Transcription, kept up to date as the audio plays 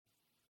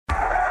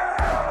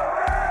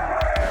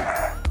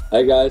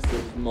Hi guys, this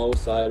is Mo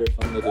Sider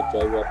from the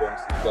Detroit Red Wings.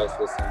 You guys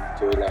listening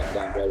to Locked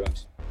On Red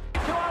Wings.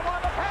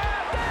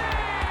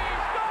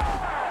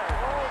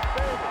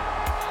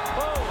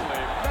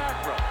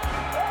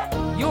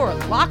 You're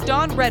Locked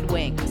On Red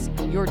Wings,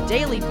 your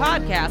daily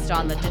podcast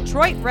on the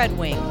Detroit Red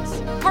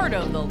Wings. Part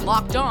of the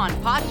Locked On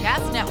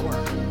Podcast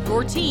Network,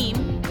 your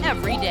team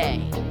every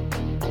day.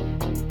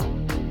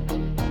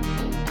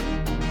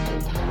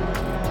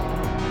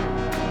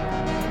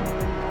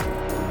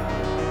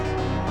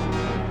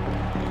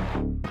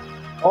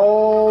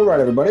 All right,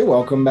 everybody,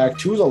 welcome back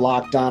to the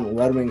Locked On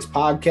Red Wings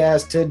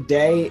podcast.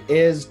 Today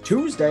is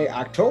Tuesday,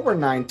 October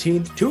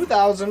 19th,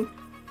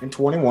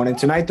 2021, and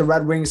tonight the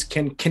Red Wings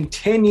can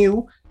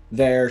continue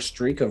their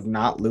streak of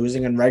not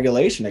losing in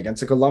regulation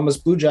against the Columbus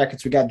Blue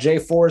Jackets. We got Jay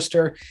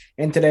Forrester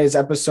in today's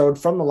episode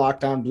from the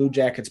Locked On Blue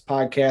Jackets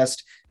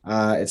podcast.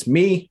 It's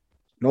me,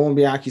 Nolan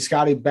Bianchi,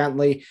 Scotty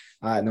Bentley,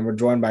 and then we're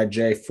joined by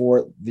Jay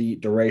for the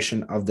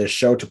duration of this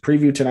show to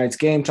preview tonight's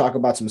game, talk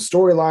about some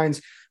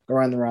storylines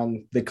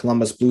around the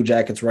Columbus Blue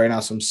Jackets right now,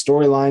 some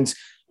storylines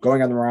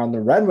going on around the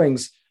Red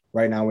Wings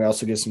right now. We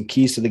also get some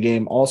keys to the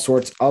game, all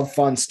sorts of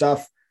fun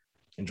stuff.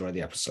 Enjoy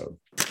the episode.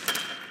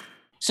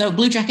 So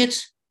Blue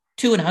Jackets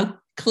 2-0,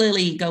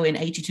 clearly going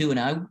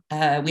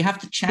 82-0. We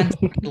have the chance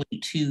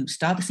to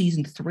start the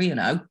season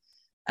 3-0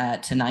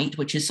 tonight,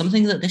 which is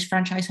something that this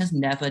franchise has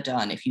never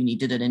done. If you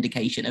needed an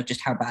indication of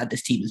just how bad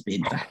this team has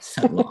been for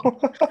so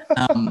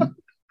long.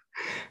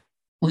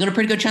 We've got a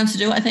pretty good chance to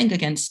do it, I think,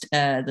 against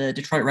the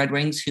Detroit Red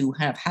Wings, who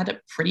have had a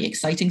pretty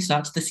exciting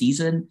start to the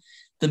season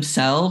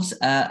themselves.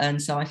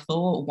 And so I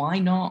thought, why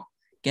not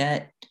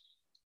get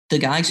the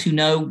guys who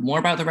know more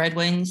about the Red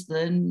Wings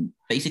than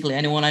basically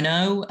anyone I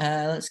know?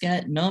 Let's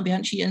get Noah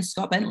Bianchi and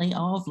Scott Bentley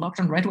of Locked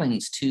On Red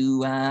Wings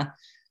to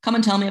come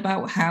and tell me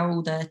about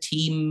how their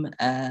team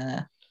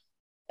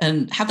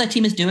and how their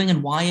team is doing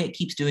and why it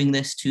keeps doing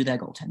this to their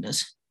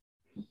goaltenders.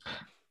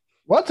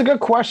 Well, that's a good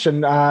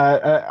question.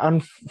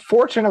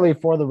 Unfortunately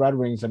for the Red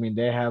Wings, I mean,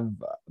 they have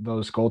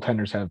those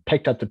goaltenders have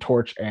picked up the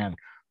torch and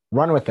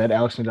run with it.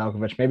 Alex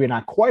Nedeljkovic, maybe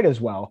not quite as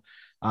well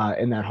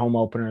in that home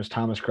opener as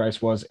Thomas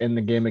Greiss was in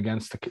the game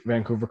against the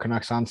Vancouver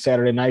Canucks on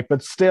Saturday night.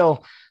 But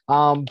still,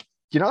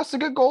 it's a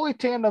good goalie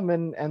tandem,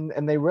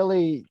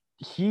 and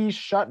he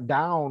shut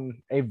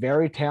down a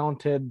very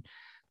talented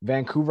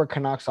Vancouver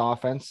Canucks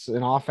offense,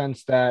 an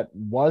offense that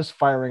was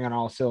firing on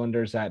all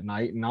cylinders that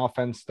night, an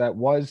offense that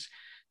was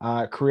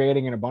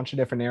creating in a bunch of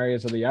different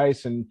areas of the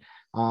ice. And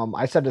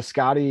I said to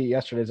Scotty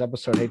yesterday's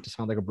episode, I hate to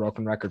sound like a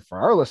broken record for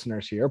our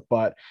listeners here,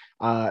 but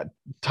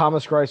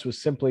Thomas Greiss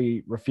was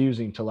simply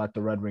refusing to let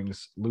the Red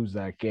Wings lose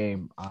that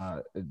game.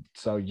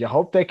 So you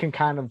hope they can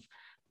kind of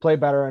play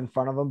better in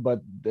front of them,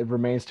 but it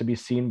remains to be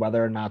seen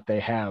whether or not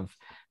they have.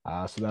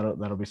 So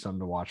that'll be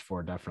something to watch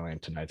for definitely in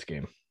tonight's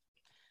game.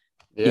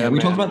 Yeah, we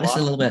talked about this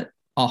a little bit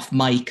off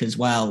mic as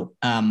well,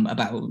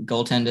 about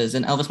goaltenders,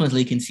 and Elvis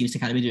Merzlikins seems to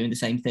kind of be doing the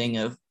same thing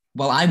of,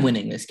 well, I'm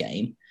winning this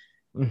game.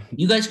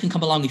 You guys can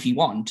come along if you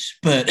want,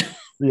 but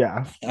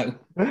yeah. So.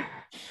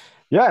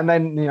 Yeah, and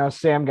then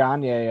Sam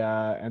Gagne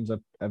ends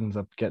up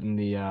getting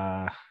the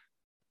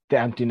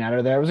empty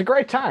netter there. It was a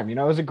great time. It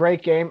was a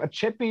great game. A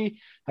chippy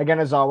again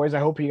as always. I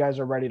hope you guys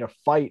are ready to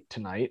fight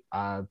tonight.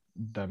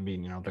 Them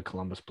being the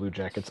Columbus Blue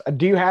Jackets.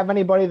 Do you have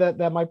anybody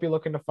that might be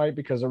looking to fight?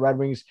 Because the Red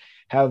Wings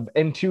have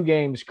in 2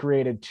 games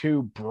created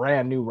 2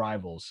 brand new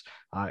rivals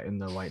in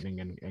the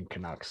Lightning and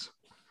Canucks.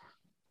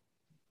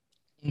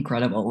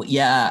 Incredible.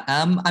 Yeah.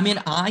 I mean,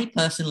 I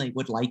personally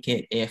would like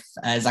it if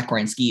Zach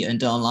Werenski and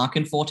Dylan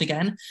Larkin fought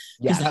again,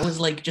 because that was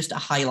like just a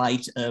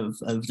highlight of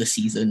the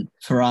season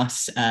for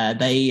us.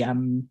 They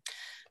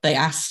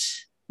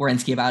asked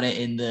Werenski about it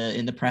in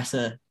the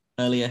presser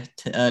earlier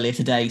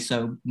today,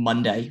 so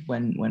Monday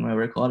when we're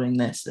recording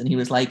this, and he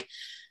was like,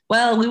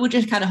 well, we were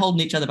just kind of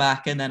holding each other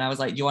back, and then I was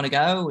like, do you want to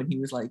go? And he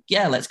was like,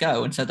 yeah, let's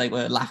go. And so they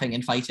were laughing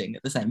and fighting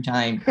at the same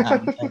time.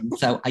 And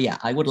so yeah,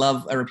 I would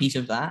love a repeat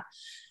of that.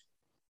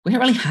 We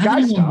don't really have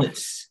anyone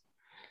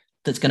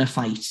that's going to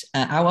fight.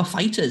 Our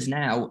fighters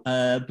now,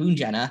 Boone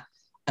Jenner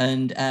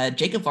and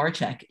Jacob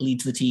Voracek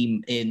leads the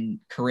team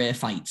in career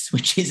fights,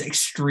 which is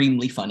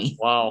extremely funny.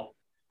 Wow.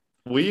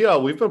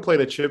 We've been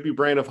playing a chippy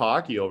brand of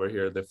hockey over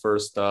here the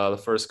first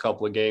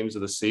couple of games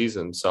of the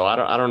season. So I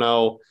don't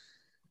know.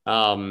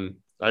 I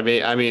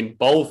mean,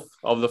 both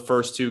of the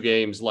first 2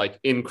 games, like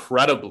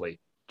incredibly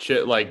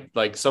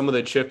like some of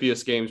the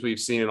chippiest games we've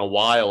seen in a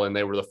while, and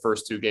they were the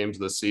first 2 games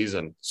of the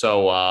season.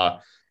 So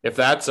if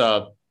that's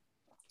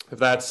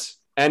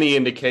any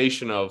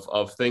indication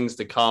of things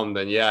to come,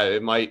 then yeah,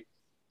 it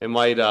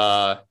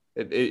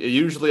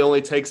usually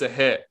only takes a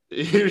hit.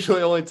 It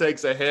usually only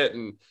takes a hit,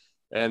 and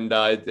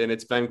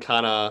it's been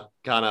kind of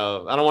I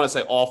don't want to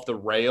say off the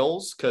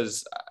rails,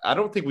 because I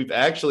don't think we've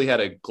actually had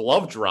a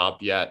glove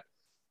drop yet.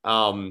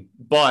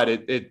 But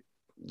it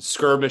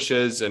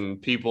skirmishes and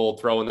people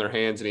throwing their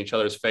hands in each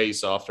other's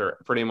face after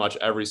pretty much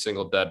every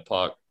single dead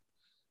puck.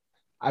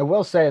 I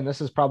will say, and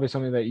this is probably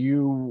something that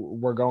you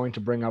were going to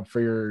bring up for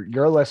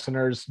your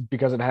listeners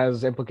because it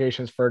has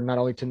implications for not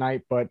only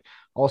tonight, but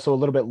also a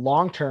little bit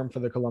long-term for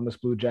the Columbus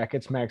Blue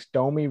Jackets. Max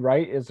Domi,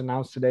 right, is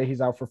announced today.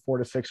 He's out for 4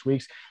 to 6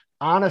 weeks.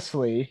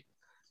 Honestly,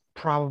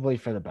 probably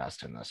for the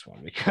best in this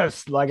one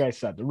because, like I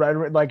said, the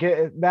Red, like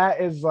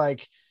that is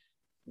like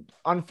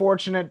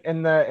unfortunate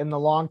in the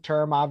long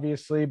term,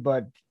 obviously,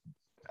 but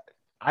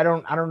I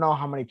don't know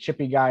how many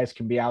chippy guys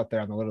can be out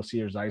there on the Little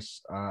Caesars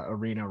Ice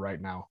arena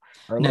right now,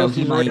 or No, Little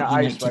Caesars Arena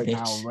Ice right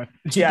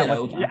tip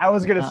now. it I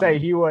was gonna say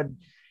he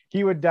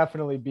would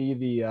definitely be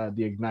the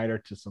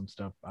igniter to some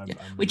stuff.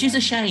 Which is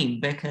a shame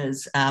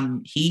because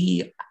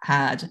he's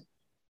had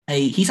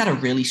a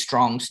really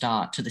strong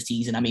start to the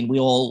season. I mean, we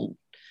all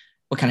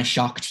were kind of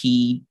shocked.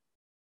 He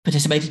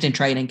participated in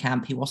training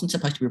camp. He wasn't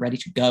supposed to be ready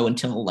to go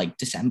until like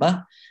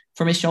December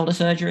from his shoulder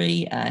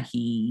surgery.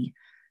 He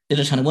did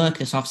a ton of work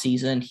this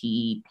offseason.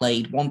 He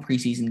played one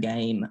preseason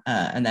game,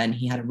 and then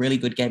he had a really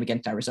good game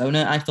against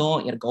Arizona, I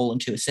thought. He had a goal and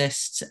 2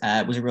 assists,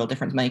 was a real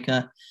difference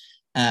maker.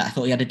 I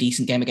thought he had a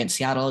decent game against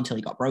Seattle until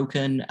he got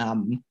broken,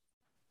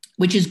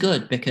 which is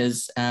good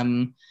because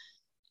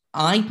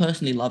I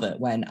personally love it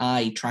when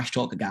I trash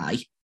talk a guy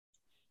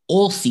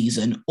all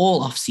season,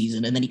 all off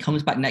season, and then he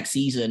comes back next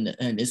season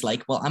and is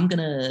like, well, I'm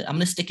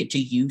gonna stick it to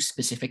you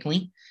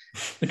specifically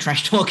for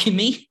trash talking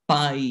me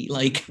by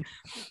like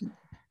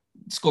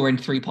scoring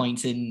 3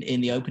 points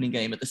in the opening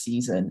game of the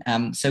season.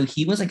 So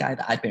he was a guy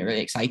that I've been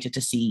really excited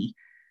to see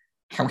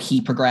how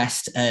he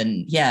progressed.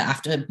 And yeah,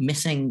 after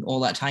missing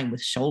all that time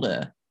with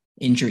shoulder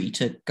injury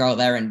to go out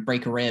there and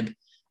break a rib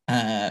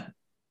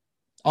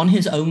on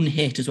his own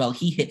hit as well,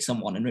 he hit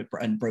someone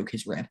and broke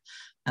his rib.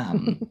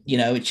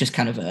 It's just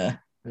kind of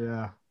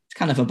it's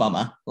kind of a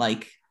bummer.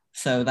 Like,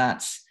 so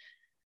that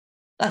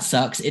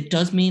sucks. It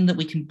does mean that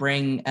we can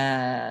bring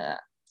Yegor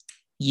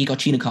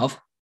Chinakhov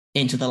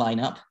into the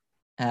lineup,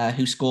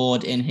 who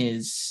scored in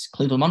his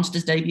Cleveland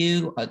Monsters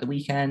debut at the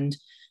weekend.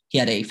 He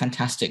had a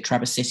fantastic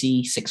Traverse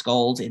City, 6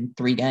 goals in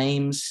 3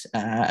 games,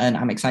 and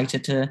I'm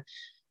excited to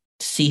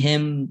see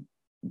him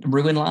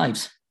ruin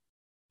lives.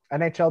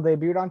 NHL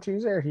debuted on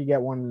Tuesday, or he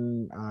get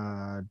one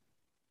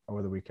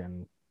over the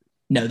weekend?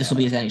 No, this will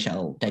be his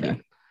NHL debut.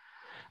 Okay.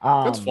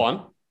 That's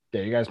fun.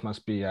 Yeah, you guys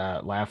must be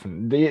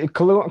laughing. The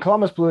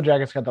Columbus Blue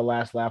Jackets got the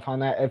last laugh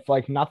on that. If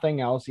like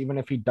nothing else, even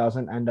if he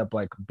doesn't end up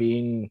like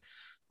being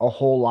a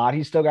whole lot,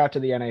 he still got to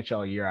the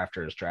NHL year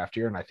after his draft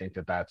year, and I think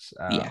that's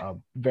a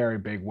very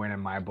big win in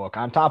my book.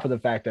 On top of the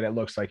fact that it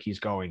looks like he's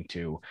going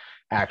to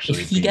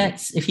actually, if he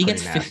gets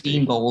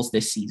 15 goals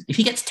this season, if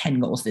he gets 10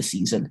 goals this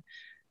season,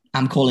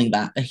 I'm calling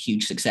that a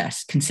huge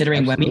success.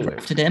 Considering when we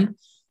drafted him,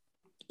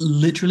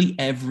 literally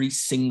every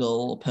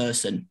single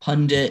person,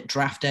 pundit,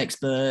 draft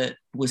expert,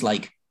 was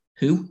like,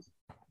 "Who?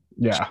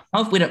 Yeah,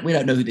 we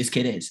don't know who this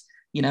kid is."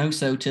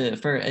 So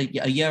for a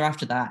year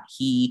after that,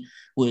 he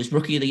was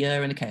Rookie of the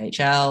Year in the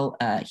KHL.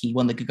 He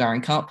won the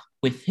Gagarin Cup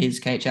with his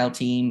KHL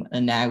team,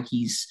 and now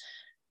he's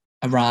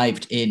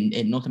arrived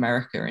in North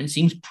America and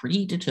seems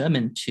pretty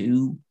determined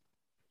to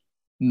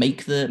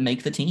make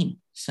the team.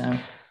 So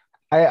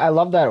I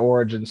love that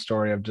origin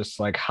story of just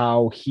like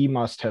how he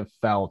must have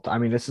felt. I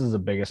mean, this is the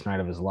biggest night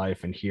of his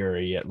life, and here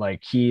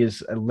he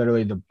is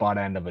literally the butt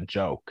end of a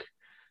joke.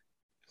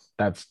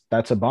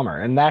 That's a bummer,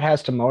 and that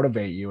has to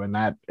motivate you, and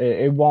that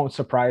it won't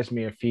surprise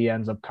me if he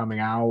ends up coming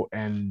out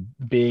and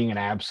being an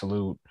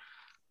absolute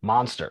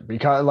monster,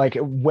 because like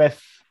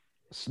with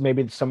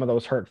maybe some of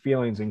those hurt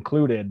feelings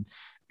included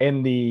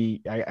in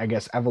the I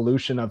guess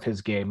evolution of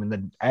his game and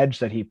the edge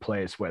that he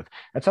plays with.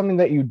 That's something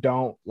that you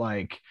don't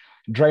like.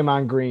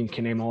 Draymond Green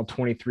can name all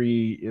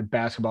 23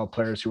 basketball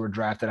players who were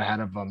drafted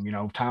ahead of him.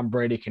 Tom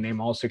Brady can name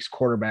all 6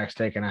 quarterbacks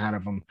taken ahead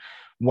of him.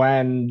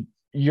 When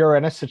you're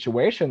in a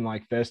situation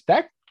like this,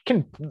 that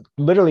can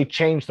literally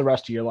change the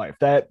rest of your life.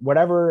 That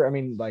whatever, I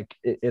mean, like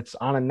it's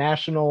on a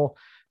national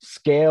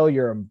scale,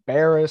 you're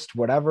embarrassed,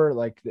 whatever,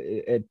 like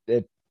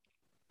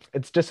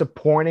it's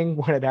disappointing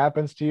when it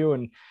happens to you.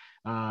 And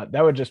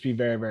that would just be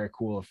very, very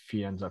cool if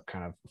he ends up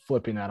kind of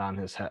flipping that on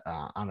his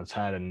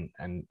head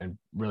and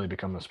really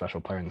become a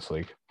special player in this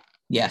league.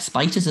 Yeah,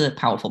 spite is a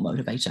powerful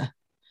motivator.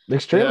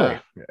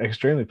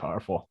 Extremely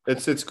powerful.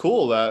 It's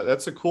cool.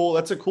 That's a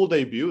cool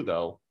debut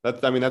though.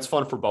 That's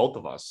fun for both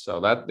of us. So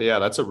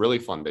that's a really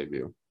fun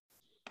debut.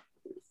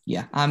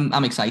 Yeah,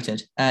 I'm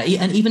excited.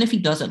 And even if he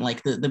doesn't,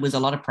 like there was a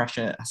lot of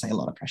pressure. I say a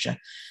lot of pressure.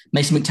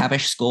 Mason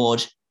McTavish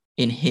scored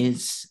in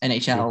his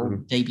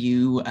NHL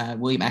debut.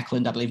 William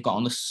Eklund, I believe, got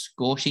on the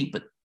score sheet,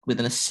 but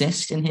with an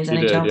assist in his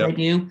NHL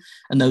debut.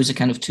 And those are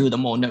kind of 2 of the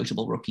more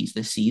notable rookies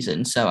this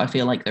season. So I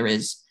feel like there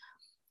is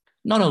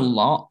not a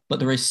lot, but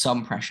there is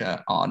some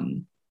pressure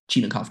on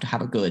Chinakhov to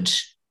have a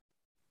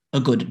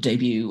good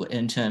debut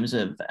in terms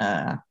of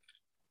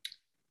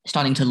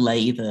starting to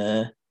lay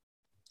the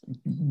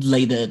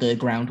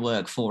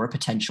groundwork for a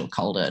potential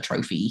Calder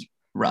Trophy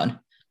run,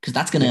 because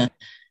that's gonna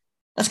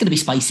be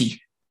spicy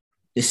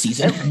this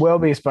season. It will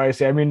be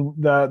spicy. I mean,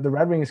 the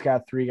Red Wings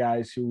got 3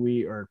 guys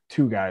or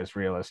 2 guys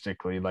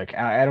realistically. Like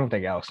I don't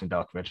think Alex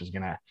Nedeljkovic is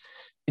gonna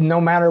no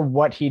matter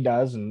what he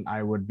does, and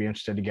I would be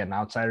interested to get an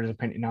outsider's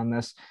opinion on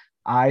this,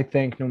 I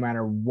think no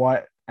matter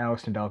what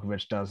Alex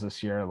Nedeljkovic does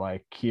this year,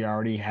 like he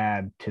already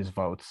had his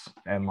votes,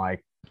 and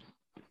like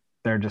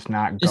they're just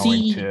not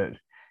going to.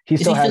 He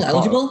still has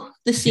eligible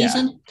this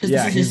season?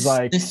 Yeah,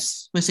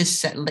 this was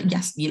his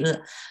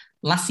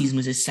last season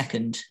was his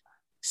second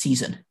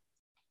season.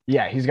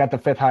 Yeah, he's got the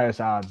 5th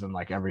highest odds in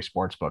like every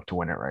sports book to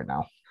win it right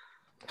now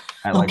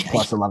at like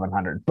plus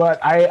 1,100. But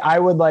I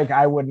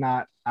would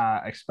not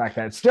expect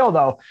that. Still,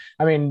 though,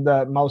 I mean,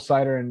 the Mo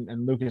Sider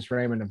and Lucas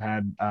Raymond have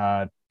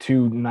had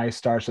 2 nice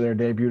starts to their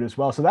debut as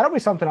well. So that'll be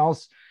something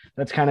else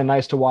that's kind of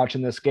nice to watch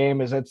in this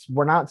game. Is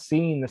we're not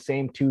seeing the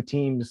same 2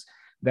 teams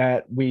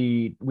that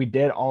we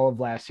did all of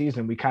last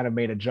season. We kind of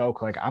made a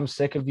joke like, I'm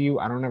sick of you.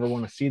 I don't ever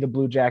want to see the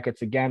Blue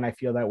Jackets again. I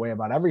feel that way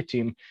about every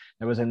team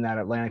that was in that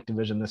Atlantic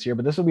division this year.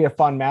 But this will be a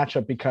fun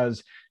matchup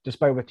because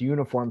despite what the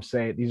uniforms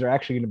say, these are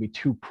actually going to be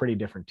 2 pretty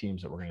different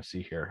teams that we're going to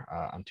see here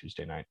on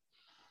Tuesday night.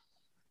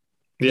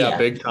 Yeah,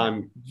 big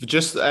time.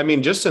 Just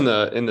in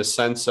the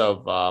sense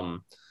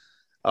of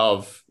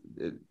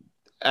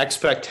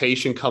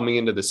expectation coming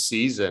into the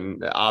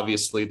season.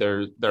 Obviously,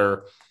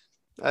 they're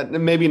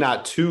maybe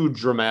not too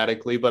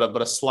dramatically,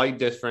 but a slight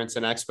difference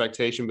in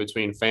expectation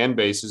between fan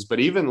bases. But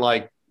even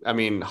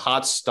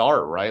hot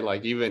start, right?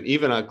 Like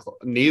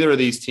neither of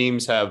these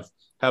teams have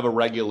a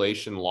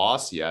regulation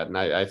loss yet, and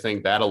I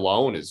think that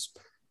alone is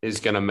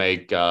gonna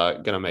make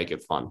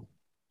it fun.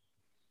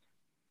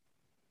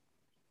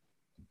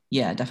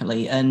 Yeah,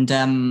 definitely. And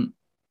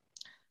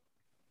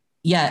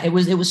it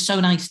was so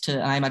nice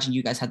to, I imagine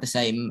you guys had the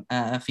same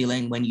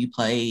feeling when you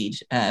played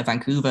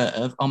Vancouver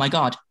of, oh my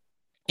God,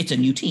 it's a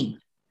new team.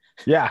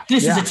 Yeah.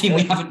 This is a team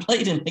we haven't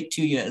played in like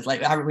 2 years. Like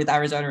with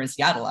Arizona and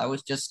Seattle, I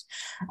was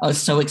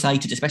so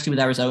excited, especially with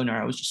Arizona.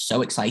 I was just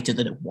so excited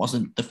that it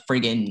wasn't the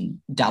friggin'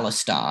 Dallas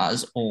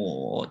Stars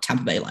or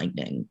Tampa Bay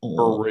Lightning.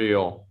 For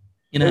real.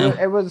 You know,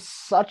 it was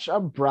such a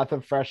breath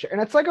of fresh air.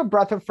 And it's like a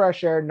breath of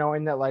fresh air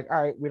knowing that like,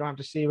 all right, we don't have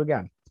to see you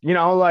again. You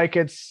know, like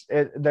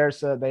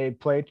they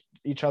played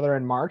each other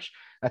in March.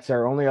 That's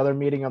their only other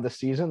meeting of the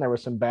season. There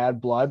was some bad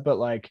blood, but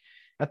like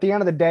at the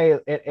end of the day,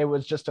 it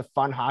was just a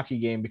fun hockey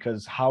game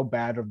because how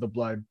bad can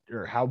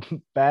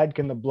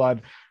the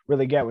blood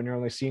really get when you're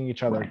only seeing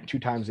each other 2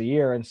 times a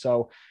year? And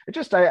so it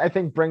just, I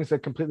think brings a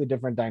completely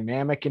different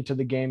dynamic into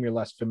the game. You're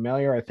less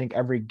familiar. I think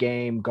every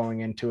game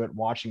going into it,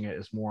 watching it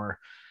is more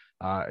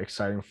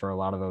exciting for a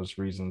lot of those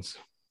reasons.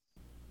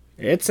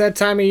 It's that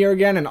time of year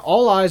again, and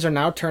all eyes are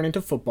now turning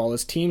to football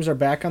as teams are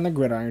back on the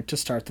gridiron to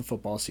start the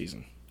football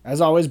season. As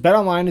always,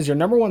 BetOnline is your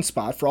 #1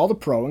 spot for all the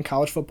pro and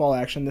college football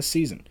action this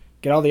season.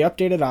 Get all the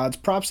updated odds,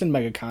 props, and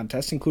mega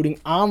contests, including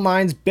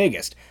online's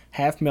biggest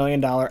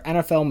 $500,000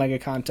 NFL mega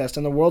contest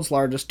and the world's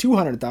largest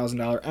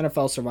 $200,000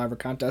 NFL Survivor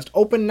contest,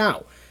 open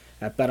now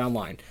at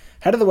BetOnline.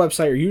 Head to the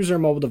website or use your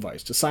mobile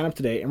device to sign up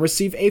today and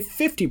receive a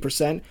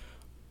 100%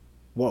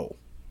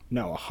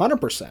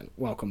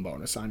 welcome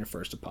bonus on your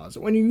first deposit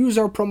when you use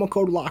our promo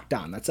code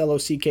LOCKEDON. That's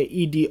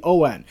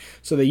LOCKEDON.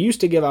 So they used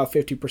to give out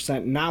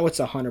 50%, now it's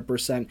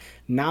 100%.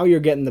 Now you're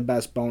getting the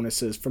best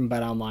bonuses from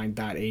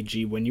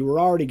betonline.ag when you were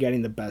already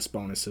getting the best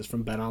bonuses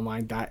from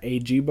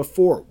betonline.ag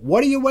before.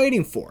 What are you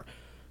waiting for?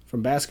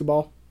 From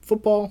basketball,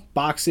 football,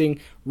 boxing,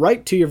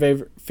 right to your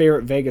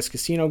favorite Vegas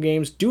casino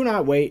games, do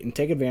not wait and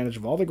take advantage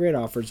of all the great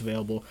offers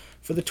available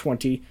for the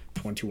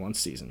 2021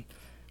 season.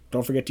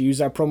 Don't forget to use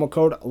that promo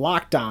code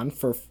LOCKEDON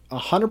for a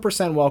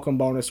 100% welcome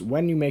bonus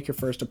when you make your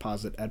first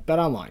deposit at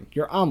BetOnline,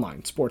 your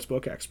online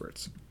sportsbook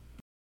experts.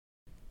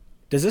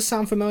 Does this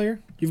sound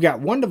familiar? You've got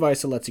one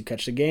device that lets you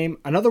catch the game,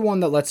 another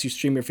one that lets you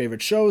stream your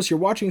favorite shows, you're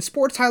watching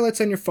sports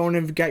highlights on your phone,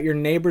 and you've got your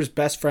neighbor's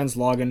best friend's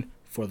login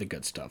for the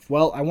good stuff.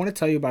 Well, I want to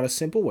tell you about a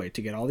simple way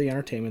to get all the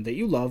entertainment that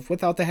you love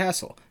without the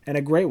hassle, and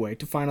a great way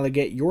to finally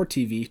get your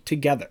TV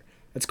together.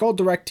 It's called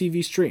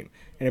DirecTV Stream,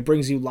 and it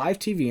brings you live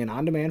TV and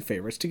on-demand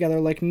favorites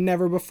together like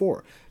never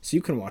before, so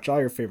you can watch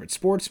all your favorite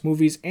sports,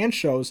 movies, and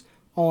shows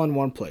all in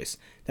one place.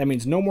 That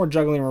means no more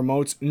juggling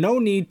remotes, no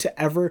need to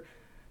ever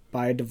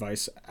buy a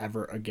device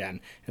ever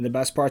again. And the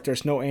best part,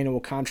 there's no annual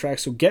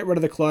contract, so get rid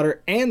of the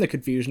clutter and the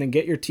confusion and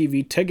get your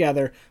TV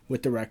together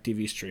with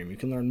DirecTV Stream. You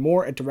can learn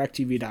more at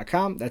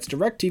directtv.com. That's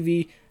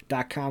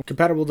directtv.com.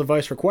 Compatible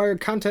device required.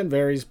 Content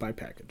varies by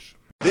package.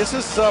 This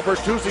is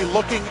Bertuzzi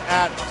looking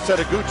at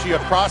Setoguchi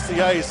across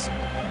the ice,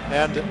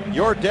 and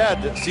 "you're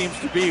dead" seems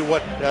to be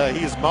what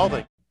he's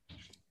mouthing.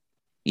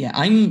 Yeah,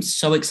 I'm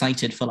so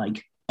excited for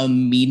like a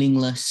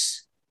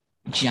meaningless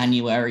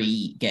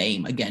January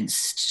game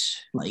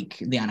against like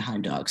the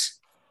Anaheim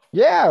Ducks.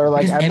 Yeah, or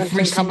like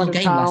every single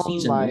game town, last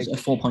season was a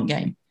 4-point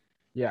game.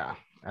 Yeah,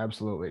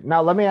 absolutely.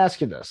 Now let me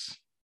ask you this: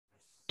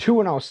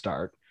 2-0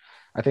 start.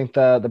 I think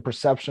the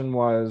perception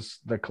was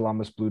the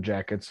Columbus Blue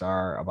Jackets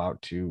are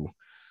about to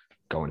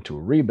go into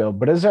a rebuild,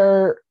 but is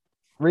there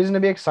reason to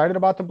be excited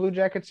about the Blue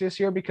Jackets this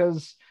year?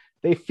 Because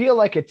they feel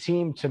like a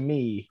team to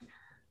me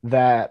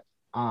that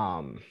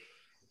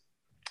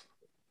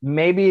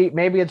maybe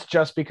it's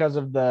just because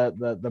of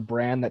the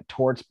brand that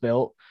Torts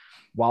built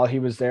while he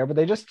was there, but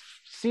they just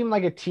seem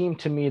like a team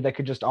to me that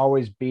could just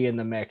always be in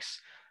the mix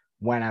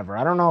whenever.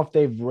 I don't know if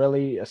they've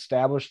really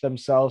established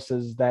themselves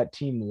as that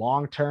team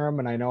long term.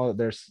 And I know that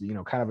there's,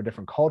 kind of a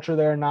different culture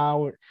there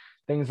now,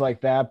 things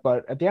like that.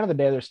 But at the end of the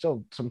day, there's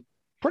still some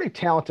pretty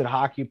talented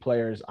hockey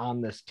players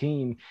on this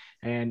team.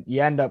 And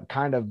you end up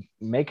kind of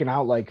making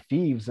out like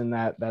thieves in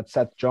that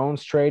Seth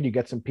Jones trade. You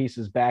get some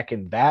pieces back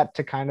in that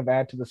to kind of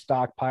add to the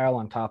stockpile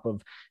on top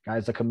of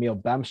guys like Emil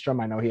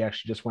Bemstrom. I know he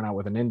actually just went out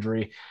with an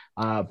injury.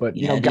 But,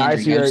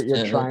 guys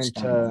you're trying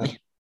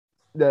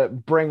to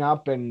bring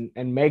up and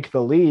make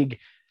the league.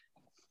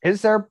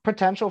 Is there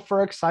potential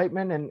for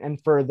excitement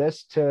and for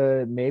this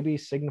to maybe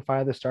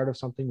signify the start of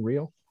something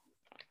real?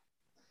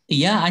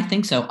 Yeah, I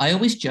think so. I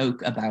always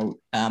joke about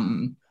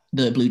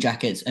the Blue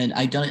Jackets, and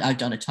I've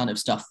done a ton of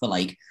stuff for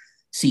like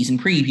season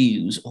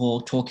previews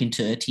or talking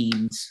to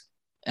teams,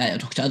 talking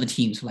to other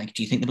teams. Like,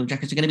 do you think the Blue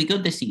Jackets are going to be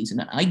good this season?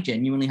 And I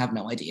genuinely have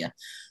no idea,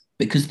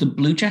 because the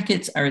Blue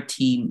Jackets are a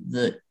team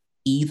that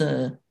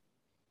either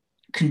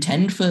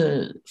contend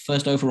for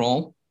first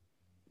overall,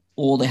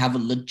 or they have a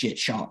legit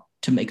shot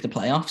to make the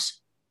playoffs,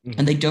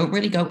 and they don't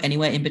really go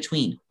anywhere in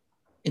between.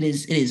 It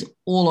is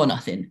all or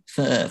nothing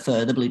for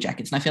the Blue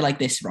Jackets, and I feel like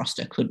this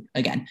roster could,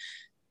 again,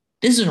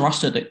 this is a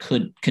roster that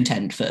could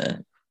contend for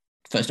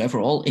first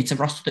overall. It's a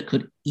roster that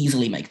could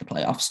easily make the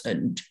playoffs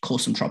and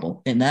cause some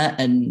trouble in there.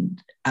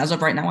 And as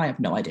of right now, I have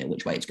no idea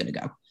which way it's going to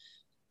go.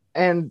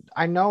 And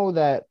I know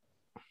that,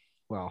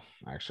 well,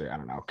 actually, I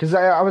don't know, because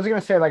I was going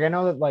to say, like, I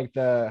know that like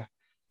the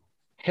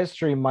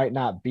history might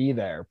not be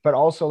there, but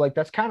also like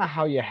that's kind of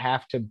how you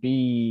have to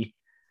be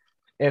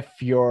if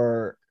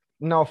you're,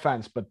 no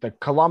offense, but the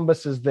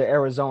Columbus is the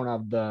Arizona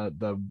of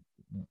the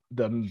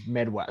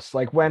Midwest.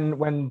 Like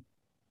when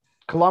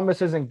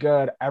Columbus isn't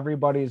good,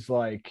 everybody's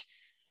like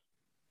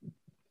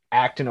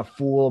acting a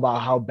fool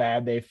about how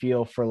bad they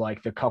feel for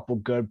like the couple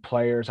good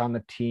players on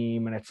the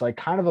team, and it's like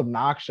kind of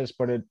obnoxious,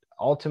 but it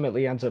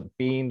ultimately ends up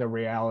being the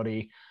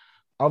reality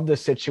of the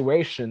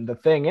situation. The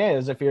thing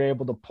is, if you're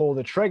able to pull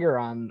the trigger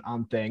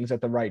on things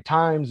at the right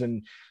times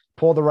and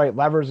pull the right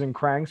levers and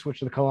cranks, which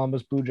the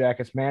Columbus Blue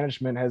Jackets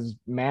management has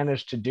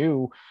managed to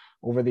do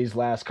over these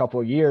last couple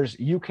of years,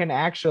 you can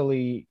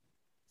actually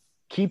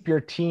keep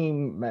your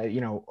team,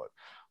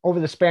 over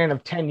the span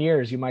of 10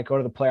 years, you might go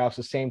to the playoffs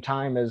the same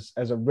time as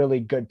a really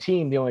good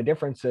team. The only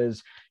difference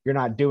is you're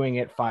not doing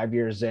it 5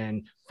 years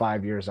in,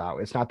 5 years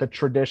out. It's not the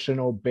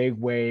traditional big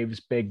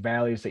waves, big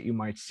valleys that you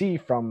might see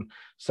from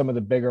some of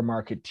the bigger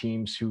market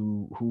teams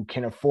who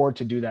can afford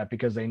to do that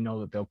because they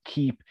know that they'll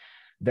keep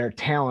their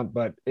talent.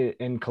 But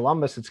in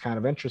Columbus, it's kind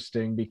of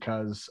interesting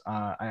because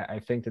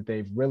I think that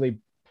they've really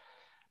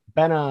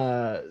been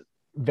a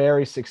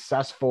very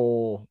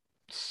successful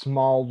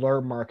smaller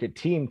market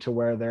team to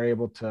where they're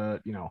able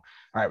to, all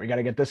right, we got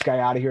to get this guy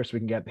out of here so we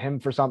can get him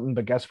for something.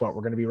 But guess what?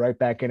 We're going to be right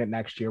back in it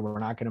next year. We're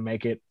not going to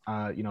make it,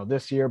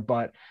 this year,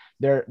 but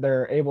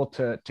they're able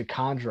to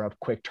conjure up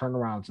quick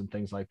turnarounds and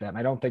things like that. And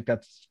I don't think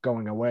that's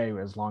going away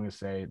as long as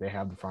they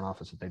have the front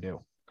office that they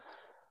do.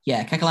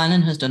 Yeah,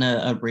 Kekalainen has done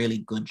a really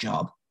good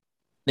job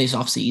this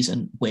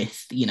offseason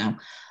with,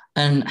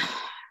 and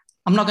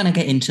I'm not going to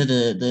get into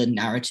the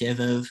narrative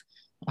of,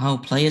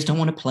 players don't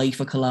want to play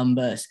for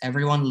Columbus.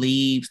 Everyone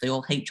leaves. They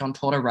all hate John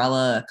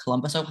Tortorella.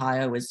 Columbus,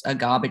 Ohio is a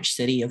garbage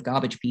city of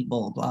garbage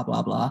people, blah,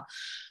 blah, blah.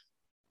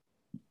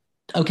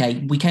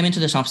 Okay, we came into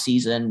this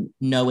offseason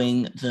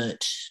knowing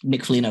that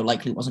Nick Foligno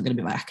likely wasn't going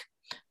to be back.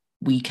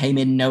 We came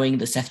in knowing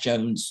that Seth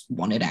Jones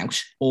wanted out,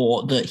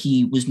 or that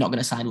he was not going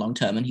to sign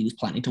long-term and he was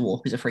planning to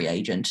walk as a free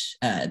agent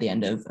at the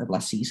end of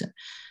last season.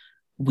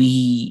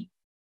 We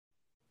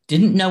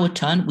didn't know a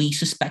ton. We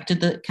suspected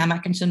that Cam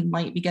Atkinson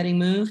might be getting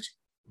moved,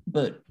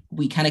 but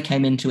we kind of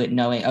came into it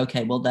knowing,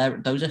 okay, well,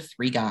 those are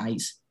three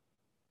guys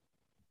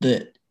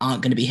that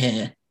aren't going to be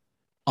here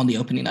on the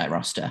opening night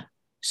roster.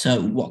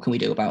 So what can we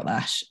do about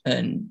that?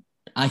 And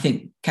I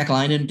think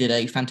Kekalainen did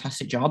a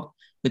fantastic job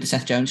with the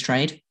Seth Jones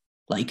trade,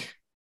 like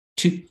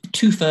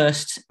two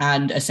firsts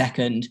and a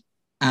second,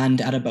 and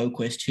Adam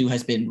Boquist, who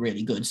has been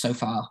really good so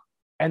far.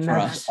 And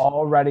that's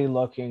already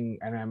looking,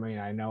 and I mean,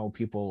 I know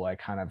people like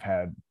kind of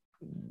had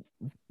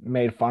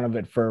made fun of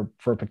it for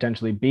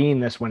potentially being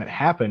this when it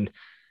happened.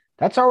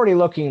 That's already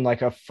looking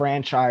like a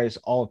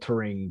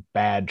franchise-altering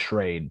bad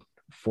trade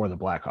for the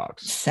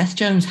Blackhawks. Seth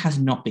Jones has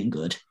not been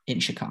good in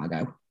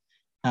Chicago.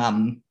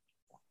 And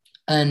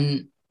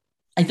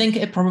I think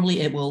it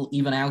will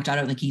even out. I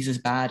don't think he's as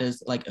bad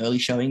as like early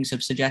showings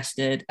have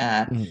suggested.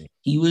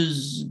 He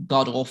was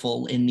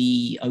god-awful in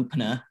the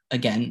opener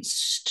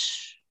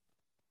against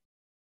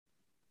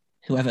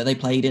whoever they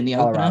played in the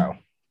opener.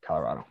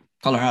 Colorado.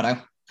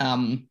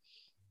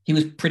 He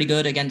was pretty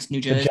good against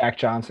New Jersey. The Jack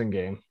Johnson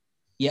game.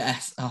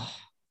 Yes. Oh.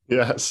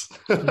 Yes.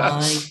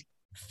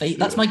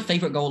 That's my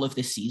favorite goal of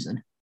this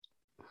season.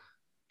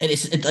 And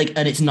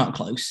it's not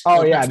close.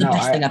 Oh, that's the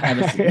best thing I've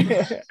ever seen.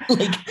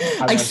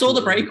 I saw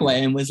the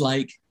breakaway and was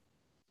like,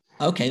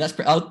 okay,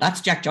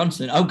 that's Jack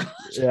Johnson. Oh god.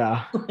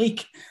 Yeah.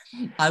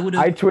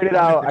 I tweeted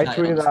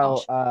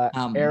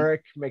out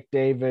Eric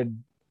McDavid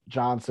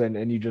Johnson,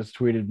 and you just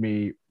tweeted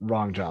me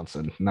wrong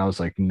Johnson. And I was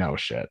like, no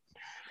shit.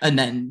 And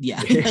then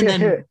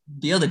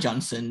the other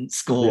Johnson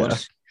scored.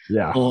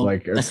 Yeah, or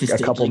like a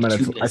assisted, couple like, 2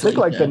 minutes. minutes I think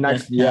like the later.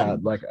 next,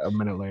 But, like a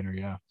minute later.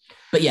 Yeah.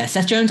 But yeah,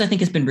 Seth Jones, I think,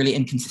 has been really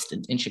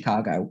inconsistent in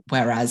Chicago,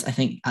 whereas I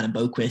think Adam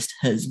Boquist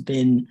has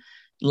been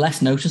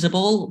less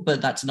noticeable,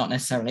 but that's not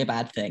necessarily a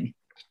bad thing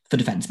for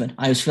defensemen.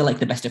 I always feel like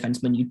the best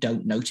defensemen you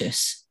don't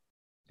notice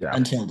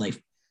until they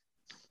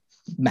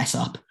mess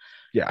up.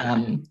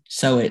 Yeah.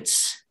 So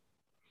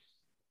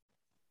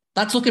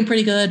that's looking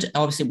pretty good.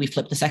 Obviously, we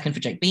flipped the second for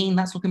Jake Bean.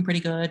 That's looking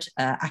pretty good.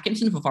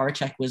 Atkinson for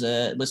Voracek was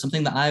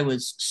something that I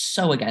was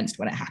so against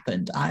when it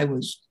happened. I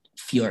was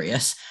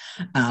furious.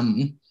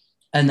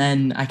 And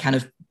then I kind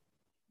of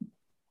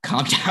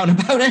calmed down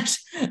about it,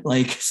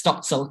 like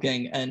stopped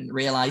sulking and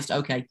realized,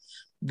 okay,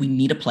 we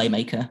need a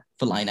playmaker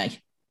for Laine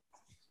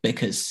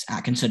because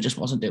Atkinson just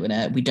wasn't doing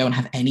it. We don't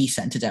have any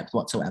center depth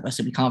whatsoever,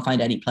 so we can't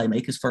find any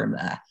playmakers for him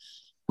there.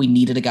 We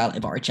needed a guy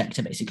like Voracek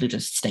to basically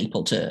just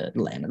staple to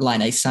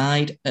Laine's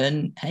side.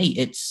 And hey,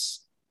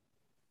 it's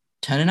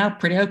turning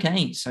out pretty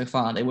okay so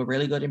far. They were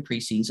really good in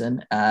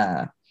preseason.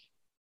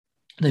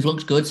 They've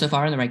looked good so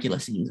far in the regular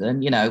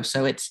season,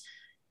 so it's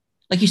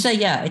like you say,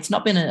 yeah, it's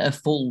not been a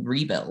full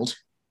rebuild,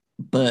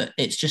 but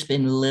it's just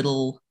been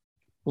little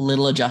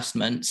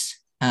adjustments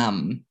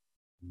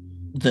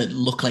that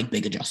look like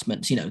big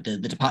adjustments. The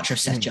departure of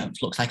Seth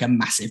Jones looks like a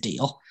massive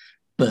deal,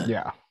 but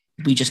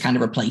we just kind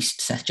of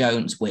replaced Seth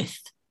Jones with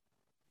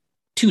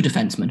 2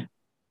 defensemen.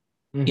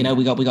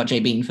 Mm-hmm. We got Jay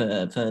Bean for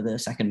the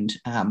second,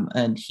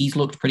 and he's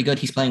looked pretty good.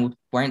 He's playing with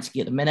Werenski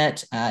at the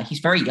minute. He's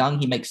very young.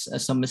 He makes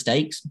some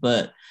mistakes,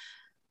 but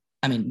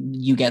I mean,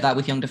 you get that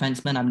with young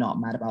defensemen. I'm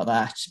not mad about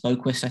that.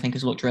 Boquist, I think,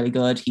 has looked really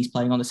good. He's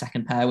playing on the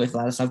second pair with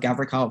Vladislav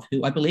Gavrikov,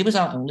 who I believe is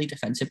our only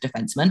defensive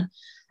defenseman.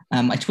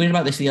 I tweeted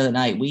about this the other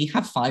night. We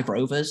have 5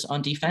 rovers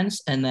on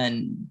defense, and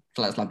then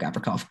Vladislav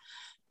Gavrikov.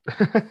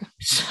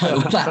 So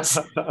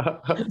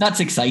that's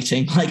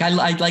exciting. Like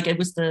I think it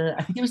was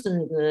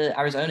the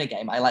Arizona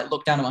game. I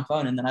looked down at my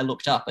phone and then I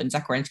looked up and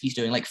Zach Werenski's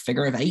doing like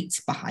figure of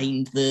 8s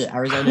behind the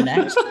Arizona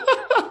net.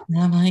 And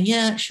I'm like,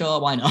 yeah,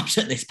 sure, why not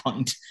at this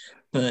point?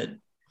 But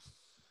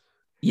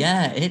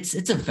yeah,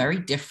 it's a very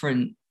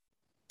different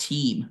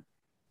team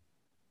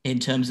in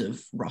terms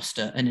of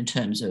roster and in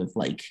terms of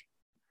like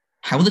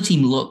how the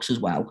team looks as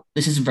well.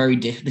 This is very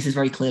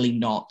clearly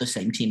not the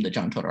same team that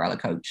John Tortorella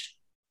coached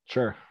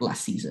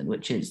last season,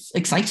 which is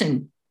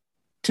exciting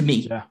to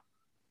me. Yeah.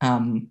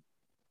 And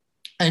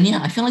yeah,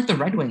 I feel like the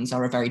Red Wings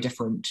are a very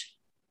different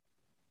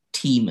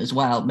team as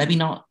well. Maybe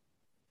not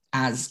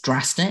as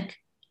drastic,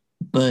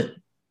 but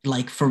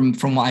like from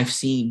what I've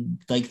seen,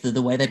 like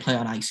the way they play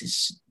on ice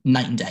is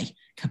night and day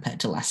compared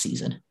to last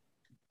season.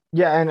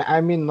 Yeah, and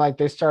I mean, like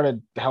they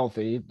started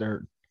healthy.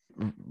 They're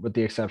with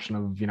the exception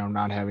of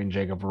not having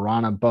Jacob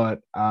Vrana,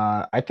 but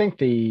I think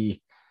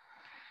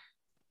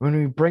when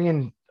we bring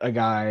in a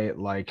guy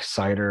like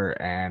Seider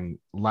and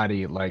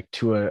Leddy like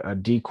to a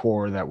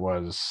decor that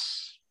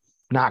was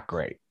not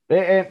great,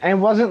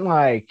 and wasn't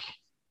like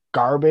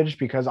garbage,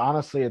 because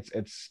honestly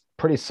it's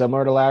pretty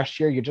similar to last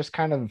year. You just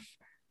kind of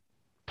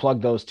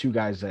plug those 2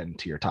 guys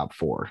into your top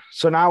 4.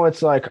 So now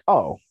it's like,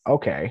 oh,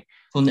 okay.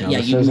 Well,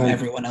 you move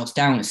everyone else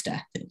down a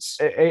step.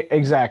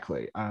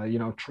 Exactly.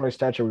 Troy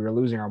Stecher, we were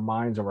losing our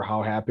minds over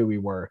how happy we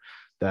were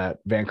that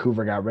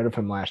Vancouver got rid of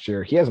him last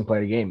year. He hasn't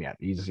played a game yet.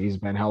 He's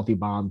been healthy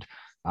bombed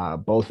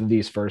both of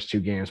these first 2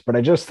 games. But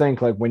I just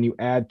think like when you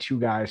add 2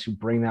 guys who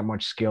bring that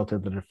much skill to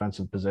the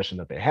defensive position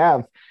that they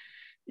have,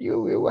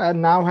 you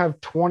now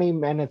have 20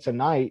 minutes a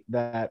night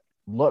that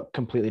look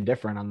completely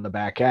different on the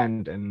back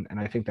end. And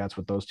I think that's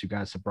what those 2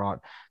 guys have brought.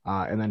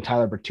 And then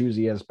Tyler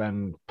Bertuzzi has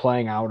been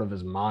playing out of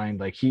his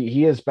mind. Like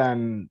he has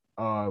been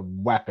a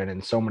weapon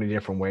in so many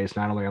different ways,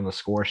 not only on the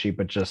score sheet,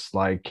 but just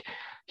like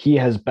he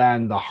has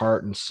been the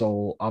heart and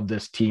soul of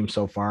this team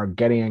so far,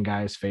 getting in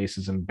guys'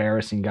 faces,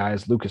 embarrassing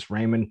guys. Lucas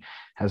Raymond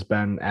has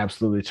been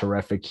absolutely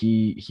terrific.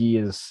 He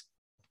is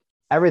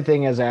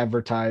everything as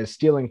advertised,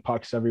 stealing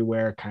pucks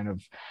everywhere, kind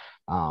of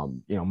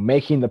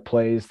making the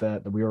plays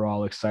that we were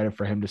all excited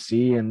for him to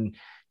see. And,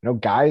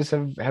 guys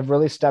have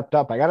really stepped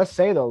up. I got to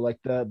say though, like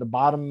the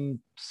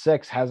bottom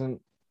 6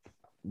 hasn't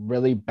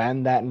really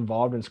been that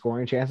involved in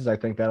scoring chances. I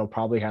think that'll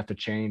probably have to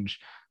change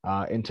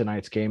in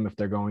tonight's game if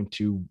they're going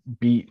to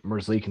beat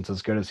Merzlikins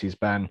as good as he's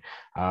been.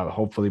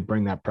 Hopefully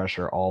bring that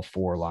pressure all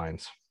 4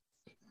 lines.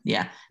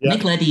 Yeah.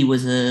 Nick Leddy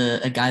was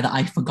a guy that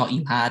I forgot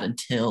you had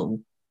until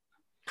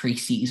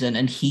preseason,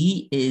 and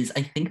he is,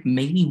 I think,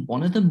 maybe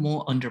one of the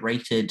more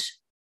underrated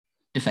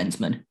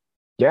defensemen.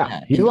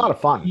 Yeah, he's a lot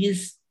of fun. He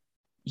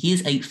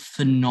is a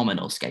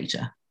phenomenal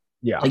skater.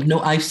 Yeah, like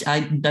no, I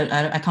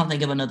can't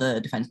think of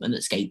another defenseman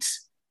that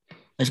skates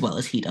as well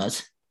as he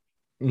does.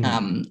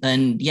 Mm-hmm.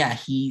 And yeah,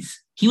 he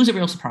was a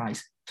real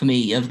surprise for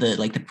me of the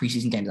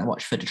preseason games I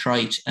watched for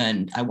Detroit,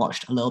 and I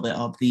watched a little bit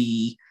of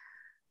the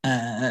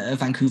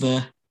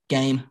Vancouver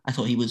game. I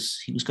thought he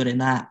was good in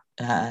that.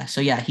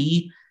 So yeah,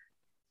 he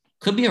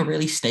could be a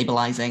really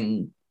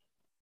stabilizing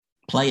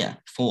player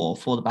for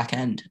the back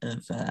end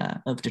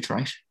of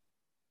Detroit.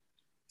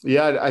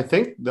 Yeah, I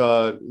think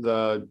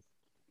the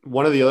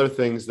one of the other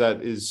things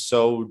that is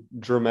so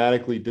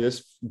dramatically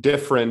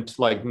different,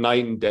 like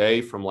night and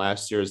day from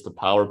last year, is the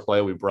power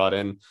play. We brought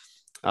in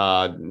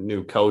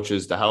new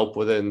coaches to help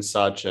with it and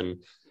such.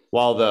 And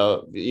while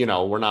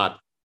we're not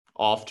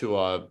off to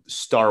a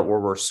start where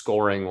we're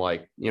scoring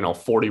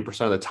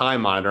 40% of the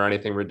time on it or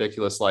anything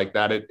ridiculous like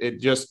that,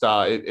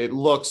 it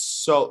looks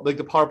so like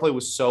the power play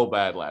was so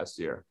bad last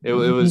year. It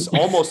was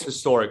almost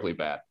historically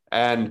bad.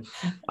 And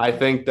I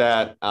think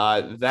that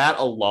that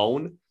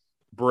alone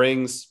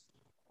brings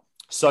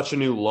such a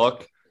new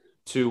look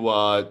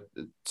to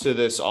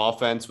this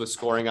offense with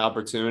scoring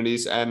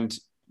opportunities. And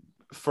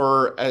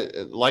for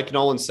like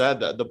Nolan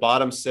said, the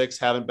bottom six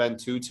haven't been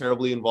too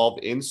terribly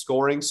involved in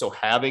scoring. So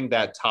having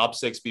that top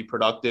six be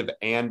productive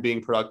and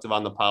being productive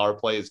on the power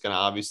play is going to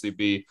obviously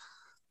be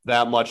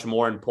that much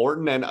more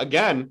important. And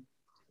again,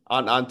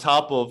 on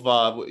top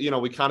of,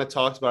 we kind of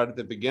talked about it at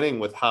the beginning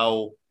with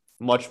how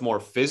much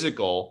more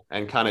physical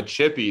and kind of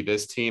chippy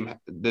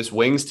this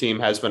Wings team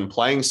has been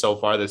playing so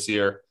far this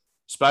year.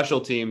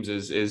 Special teams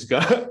is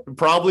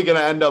probably going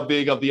to end up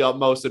being of the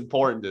utmost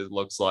importance, it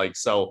looks like.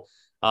 So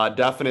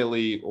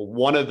definitely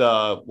one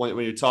of when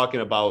you're talking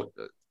about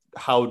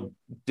how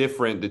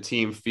different the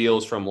team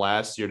feels from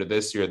last year to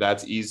this year,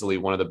 that's easily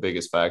one of the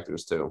biggest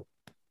factors too.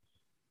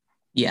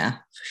 Yeah,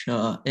 for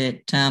sure.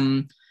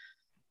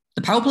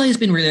 The power play has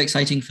been really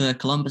exciting for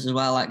Columbus as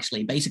well,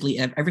 actually. Basically,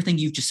 everything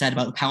you've just said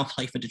about the power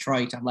play for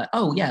Detroit, I'm like,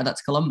 oh yeah,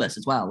 that's Columbus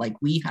as well. Like,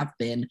 we have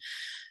been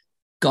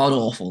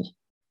god-awful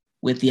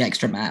with the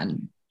extra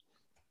man.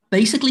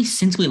 Basically,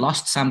 since we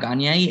lost Sam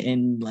Gagner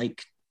in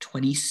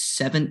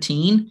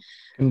 2017.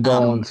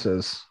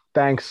 Condolences.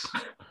 Thanks.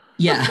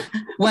 Yeah.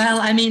 Well,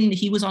 I mean,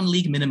 he was on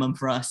league minimum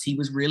for us. He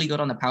was really good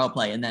on the power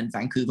play. And then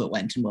Vancouver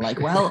went and were like,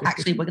 well,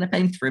 actually, we're going to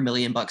pay him $3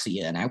 million a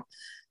year now.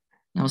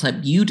 And I was like,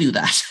 you do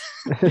that.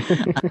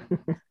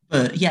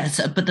 But yeah,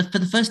 for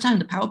the first time,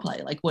 the power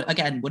play,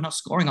 we're not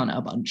scoring on it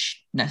a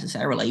bunch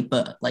necessarily,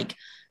 but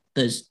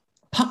there's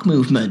puck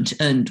movement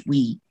and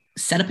we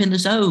set up in the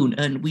zone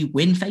and we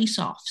win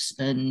face-offs.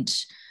 And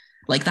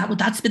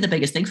that's been the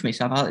biggest thing for me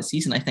so far this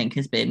season, I think,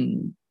 has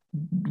been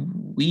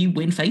we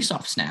win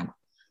face-offs now,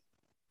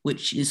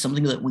 which is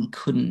something that we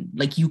couldn't,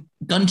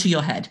 gun to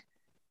your head,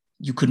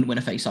 you couldn't win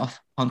a face-off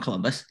on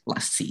Columbus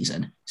last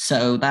season.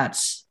 So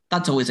that's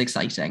always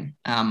exciting.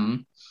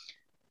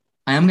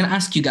 I am going to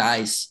ask you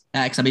guys,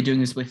 because I've been doing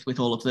this with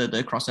all of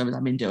the crossovers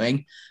I've been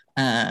doing.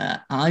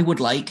 I would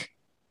like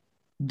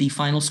the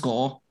final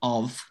score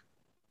of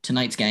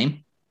tonight's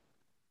game,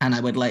 and I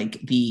would like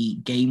the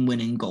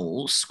game-winning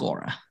goal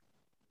scorer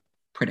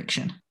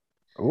prediction.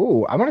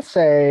 Ooh, I'm going to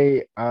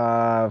say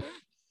I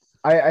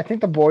think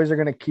the boys are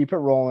going to keep it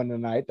rolling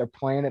tonight. They're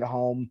playing at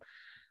home.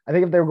 I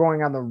think if they're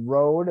going on the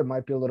road, it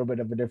might be a little bit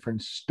of a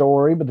different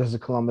story, but this is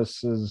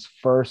Columbus's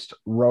first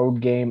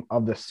road game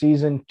of the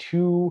season.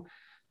 Two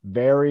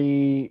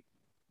very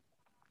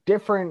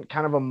different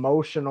kind of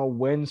emotional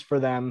wins for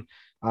them.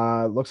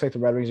 Looks like the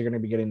Red Wings are going to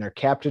be getting their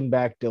captain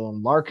back,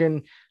 Dylan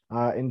Larkin,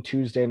 in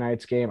Tuesday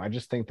night's game. I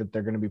just think that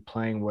they're going to be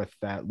playing with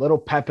that little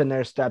pep in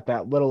their step,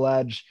 that little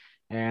edge.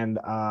 And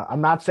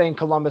I'm not saying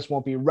Columbus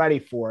won't be ready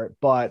for it,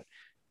 but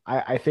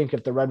I think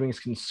if the Red Wings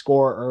can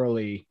score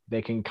early,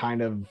 they can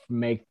kind of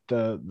make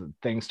the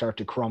things start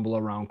to crumble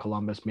around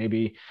Columbus.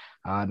 Maybe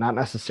not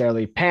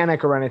necessarily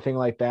panic or anything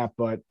like that,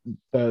 but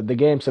the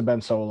games have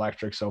been so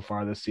electric so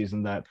far this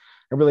season that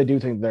I really do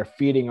think they're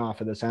feeding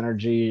off of this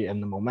energy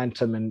and the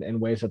momentum in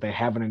ways that they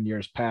haven't in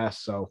years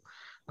past. So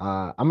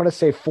I'm going to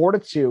say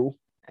 4-2,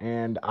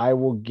 and I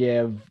will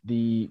give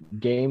the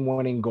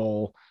game-winning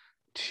goal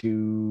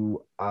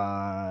to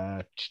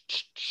that's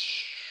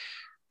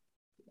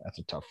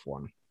a tough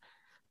one.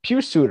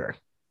 Pius Suter.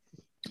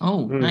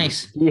 Oh,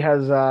 nice. He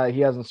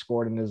hasn't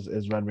scored in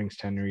his Red Wings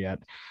tenure yet.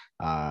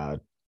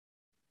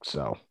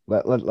 So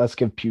let's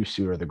give Pius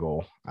Suter the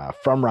goal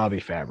from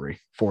Robbie Fabry.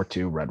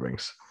 4-2 Red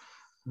Wings.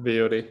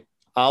 Beauty.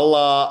 I'm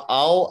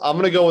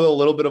gonna go with a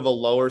little bit of a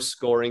lower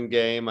scoring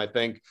game. I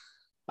think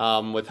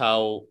with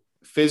how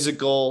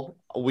physical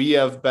we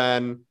have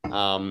been,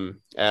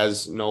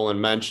 as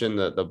Nolan mentioned,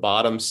 the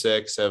bottom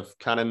six have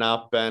kind of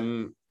not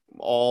been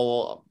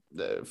all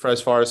for as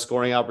far as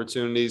scoring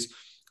opportunities.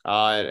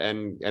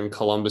 And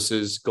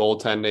Columbus's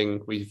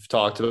goaltending we've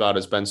talked about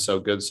has been so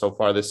good so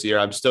far this year.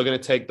 I'm still going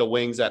to take the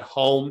Wings at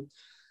home,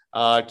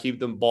 keep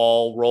them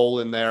ball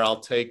rolling there. I'll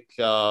take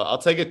a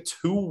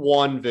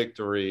 2-1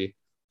 victory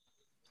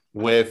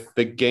with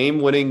the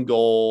game-winning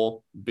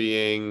goal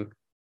being.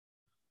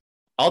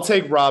 I'll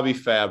take Robbie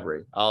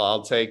Fabry.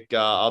 I'll take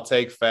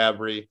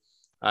Fabry,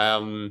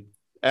 and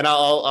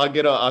I'll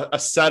get a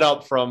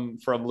setup from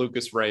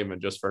Lucas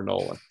Raymond just for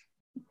Nolan.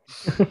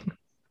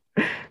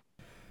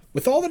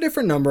 With all the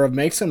different number of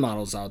makes and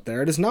models out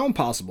there, it is now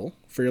impossible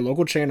for your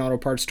local chain auto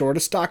parts store to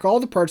stock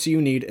all the parts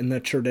you need in the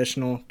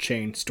traditional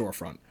chain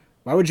storefront.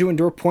 Why would you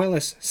endure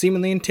pointless,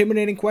 seemingly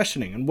intimidating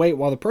questioning and wait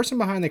while the person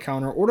behind the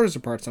counter orders the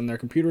parts on their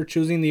computer,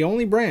 choosing the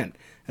only brand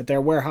that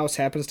their warehouse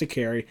happens to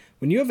carry,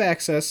 when you have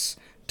access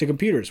to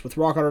computers with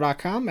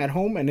rockauto.com at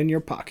home and in your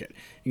pocket.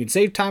 You can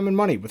save time and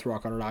money with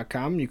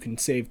rockauto.com. You can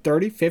save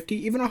 30, 50,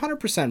 even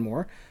 100%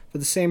 more for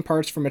the same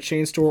parts from a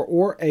chain store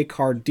or a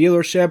car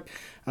dealership.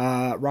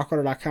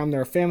 RockAuto.com,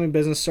 they're a family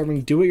business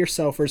serving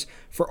do-it-yourselfers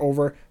for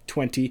over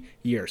 20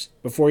 years.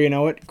 Before you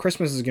know it,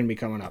 Christmas is going to be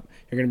coming up.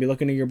 You're going to be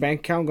looking at your bank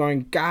account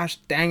going, gosh,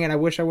 dang it, I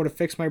wish I would have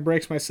fixed my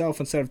brakes myself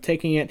instead of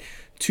taking it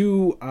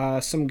to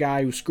some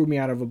guy who screwed me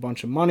out of a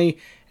bunch of money,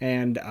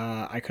 and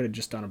I could have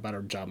just done a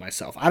better job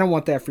myself. I don't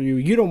want that for you.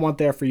 You don't want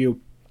that for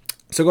you.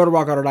 So go to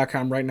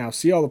rockauto.com right now,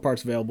 see all the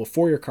parts available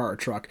for your car or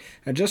truck,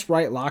 and just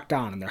write Locked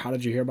On in their How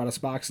Did You Hear About Us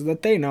box so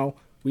that they know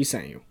we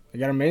sent you. They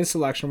got a main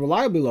selection,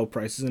 reliably low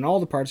prices, and all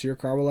the parts your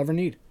car will ever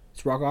need.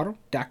 It's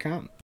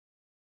rockauto.com.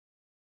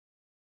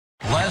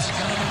 Last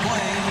gun of the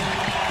play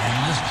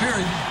in this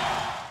period.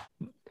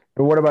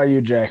 But what about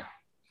you, Jay?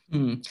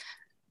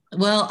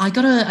 Well, I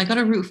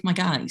gotta root for my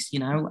guys.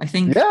 I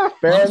think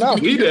fair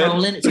enough. We did.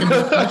 Rolling. It's gonna be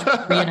the first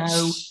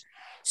 3-0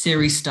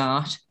 series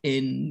start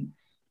in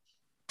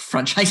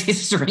franchise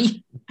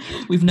history.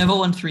 We've never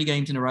won 3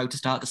 games in a row to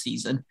start the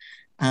season.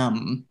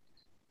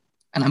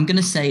 And I'm going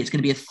to say it's going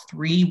to be a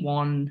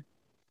 3-1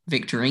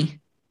 victory.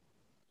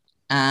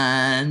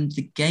 And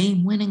the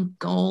game-winning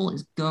goal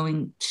is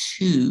going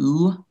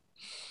to...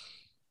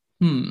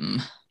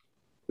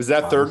 Is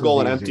that third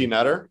goal an empty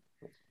netter?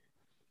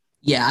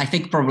 Yeah, I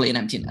think probably an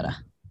empty netter.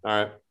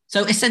 All right.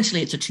 So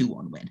essentially it's a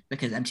 2-1 win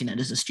because empty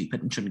netters are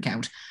stupid and shouldn't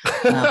count.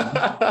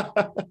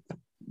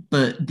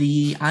 But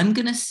I'm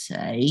going to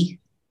say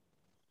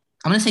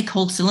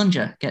Cole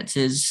Sillinger gets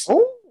his...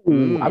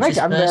 I'm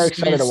very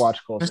excited to watch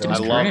Cole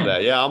Sillinger. I love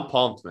that. Yeah, I'm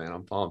pumped, man.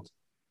 I'm pumped.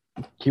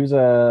 He was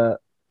a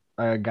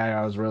guy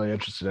I was really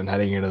interested in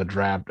heading into the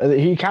draft.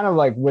 He kind of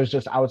was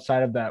just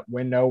outside of that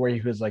window where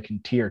he was in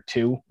tier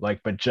 2,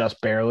 but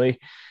just barely.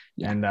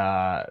 Yeah. And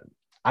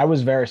I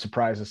was very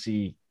surprised to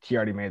see he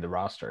already made the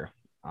roster.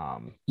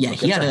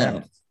 He had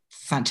a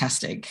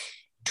fantastic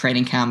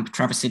training camp,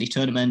 Traverse City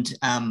tournament.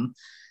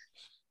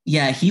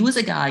 He was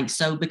a guy.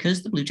 So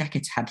because the Blue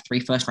Jackets had 3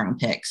 first-round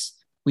picks,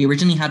 we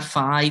originally had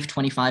 5,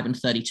 25, and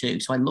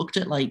 32. So I looked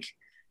at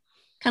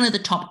kind of the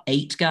top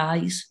 8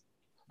 guys,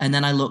 and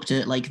then I looked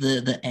at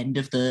the end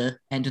of the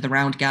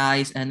round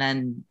guys, and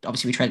then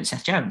obviously we traded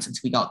Seth Jones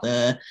since we got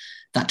that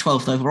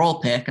 12th overall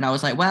pick, and I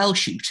was like, well,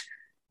 shoot,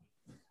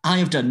 I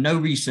have done no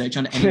research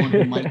on anyone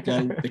who might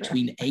go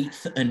between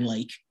 8th and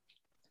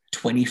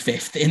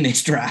 25th in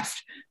this draft.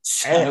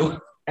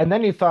 So and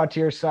then you thought to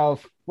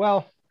yourself,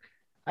 well,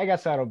 I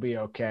guess that'll be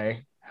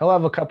okay. He'll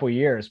have a couple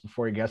years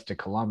before he gets to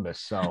Columbus,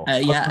 so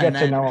let's get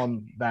to know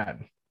him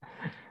then.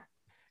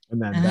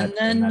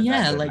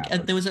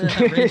 There was a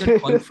really good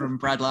quote from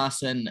Brad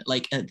Larson,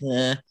 at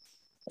the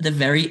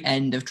very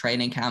end of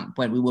training camp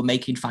when we were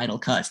making final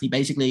cuts. He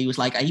basically was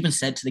like, I even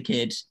said to the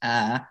kid,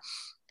 I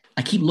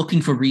keep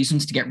looking for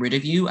reasons to get rid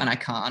of you, and I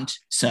can't.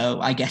 So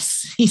I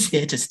guess he's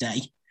here to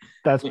stay.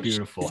 That's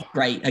beautiful.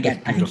 Great.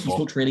 Again, I think he's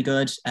looked really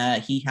good.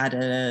 He had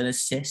an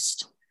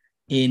assist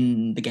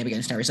in the game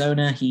against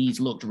Arizona. He's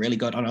looked really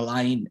good on a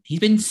line. He's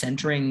been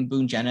centering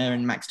Boone Jenner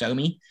and Max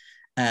Domi.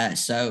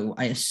 So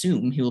I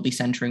assume he will be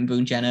centering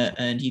Boone Jenner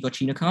and Igor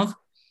Chinikov,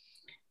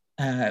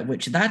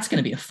 which that's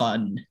going to be a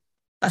fun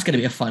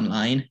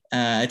line.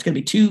 It's going to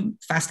be 2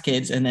 fast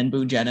kids and then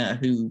Boone Jenner,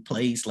 who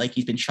plays like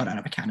he's been shot out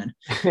of a cannon.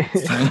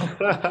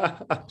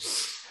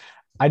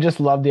 I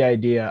just love the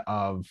idea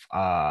of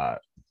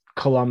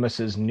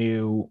Columbus's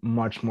new,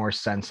 much more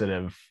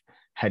sensitive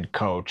head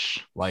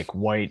coach, white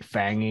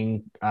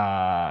fanging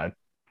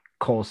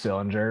Cole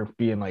Sillinger,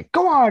 being like,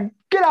 go on,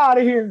 get out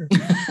of here.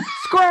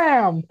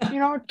 Scram.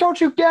 Don't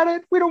you get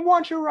it? We don't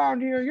want you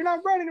around here. You're not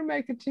ready to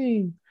make the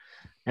team.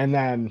 And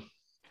then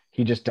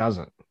he just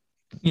doesn't.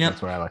 Yeah,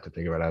 that's what I like to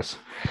think of it as.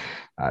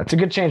 It's a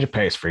good change of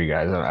pace for you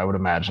guys. I would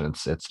imagine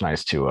it's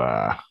nice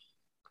to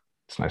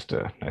nice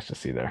to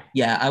see there.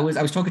 Yeah, I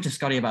was talking to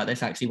Scotty about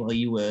this actually while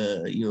you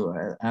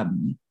were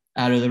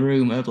out of the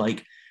room, of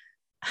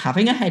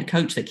having a head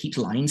coach that keeps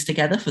lines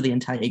together for the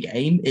entire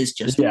game is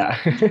just Yeah,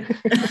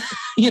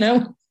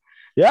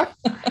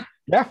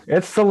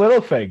 it's the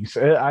little things.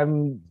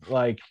 I'm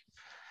I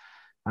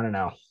don't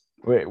know.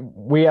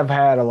 We have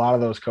had a lot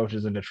of those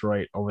coaches in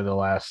Detroit over the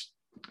last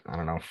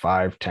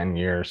 5-10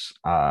 years,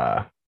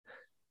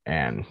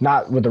 and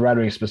not with the Red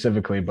Wings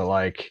specifically,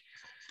 but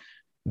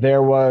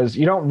there was,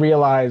 you don't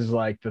realize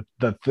the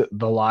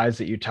lies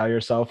that you tell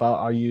yourself.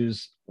 I'll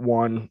use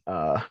one,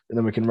 and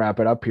then we can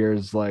wrap it up here.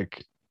 Is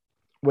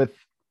with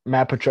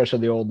Matt Patricia,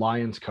 the old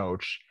Lions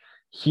coach,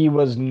 he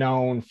was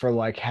known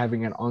for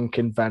having an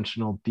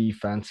unconventional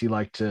defense. He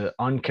liked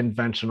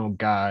unconventional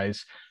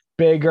guys,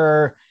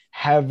 bigger,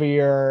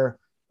 heavier,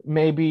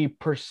 maybe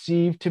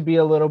perceived to be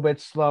a little bit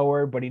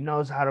slower, but he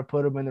knows how to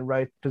put them in the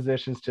right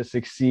positions to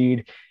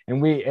succeed. And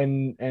we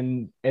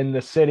in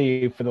the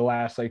city for the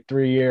last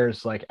 3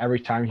 years, every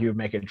time he would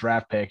make a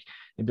draft pick,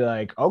 he'd be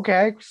like,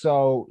 okay,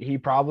 so he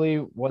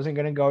probably wasn't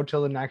going to go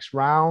till the next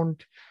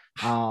round.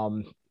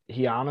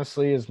 He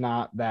honestly is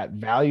not that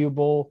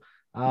valuable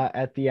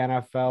at the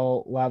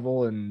NFL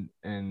level, and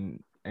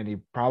and he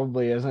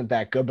probably isn't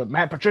that good, but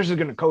Matt Patricia's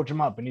going to coach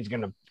him up and he's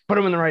going to put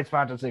him in the right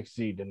spot to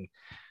succeed.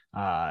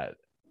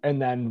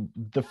 And then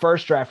the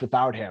first draft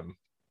without him,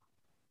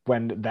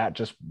 when that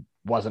just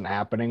wasn't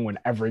happening, when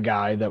every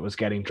guy that was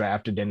getting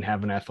drafted didn't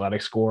have an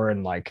athletic score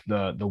in like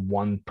the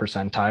 1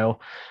 percentile,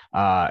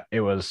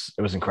 it was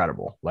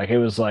incredible. Like, it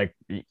was like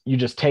you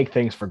just take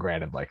things for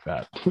granted like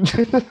that.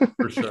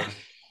 For sure.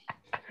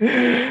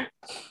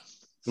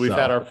 We've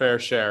had our fair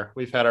share.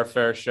 We've had our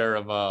fair share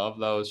of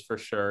those for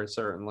sure,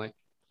 certainly.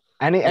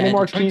 Any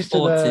more Detroit keys to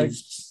sports the?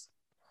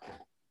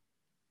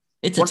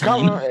 It's a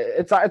time.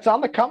 It's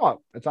on the come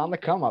up. It's on the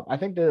come up. I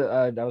think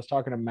I was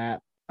talking to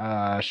Matt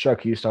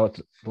Shook, used to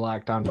the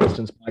Locked On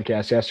Pistons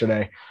podcast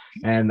yesterday,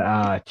 and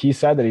he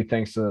said that he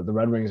thinks the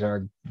Red Wings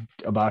are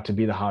about to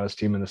be the hottest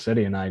team in the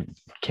city, and I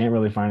can't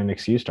really find an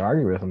excuse to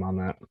argue with him on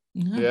that.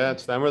 Yeah,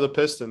 it's them or the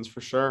Pistons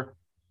for sure.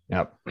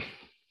 Yep.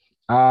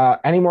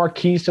 Any more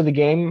keys to the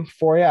game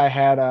for you? I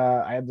had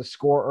the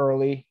score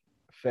early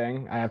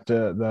thing. I have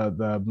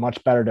the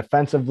much better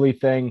defensively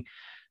thing,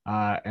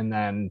 and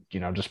then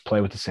just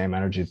play with the same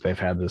energy that they've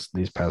had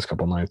these past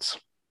couple nights.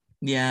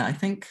 Yeah, I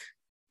think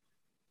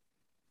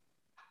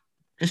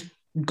just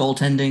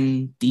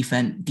goaltending,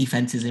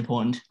 defense is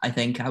important. I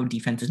think our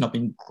defense has not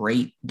been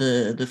great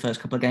the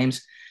first couple of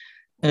games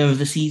of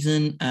the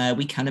season.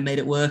 We kind of made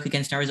it work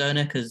against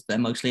Arizona because they're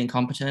mostly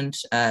incompetent.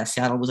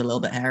 Seattle was a little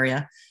bit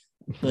hairier.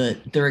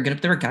 But there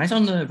are guys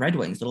on the Red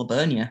Wings that'll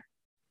burn you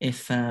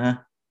if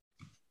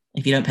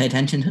you don't pay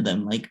attention to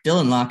them. Like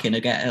Dylan Larkin,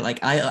 again,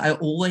 like I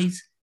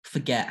always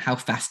forget how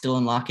fast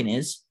Dylan Larkin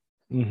is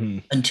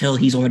until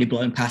he's already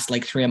blown past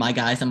like 3 of my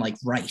guys. I'm like,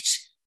 right,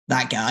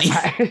 that guy.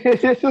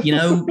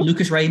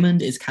 Lucas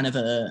Raymond is kind of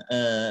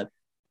an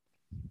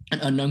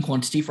unknown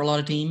quantity for a lot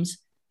of teams.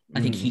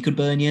 I think he could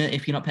burn you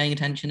if you're not paying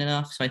attention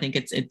enough. So I think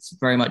it's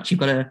very much you've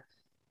got to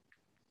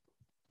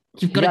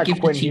give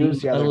the team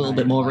a little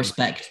bit more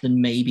respect than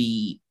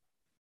maybe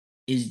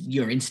is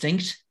your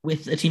instinct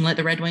with a team like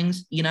the Red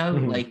Wings.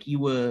 Like you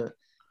were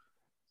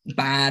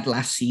bad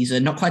last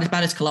season, not quite as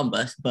bad as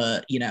Columbus,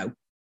 but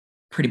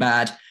pretty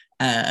bad.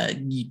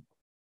 You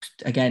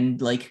again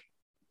like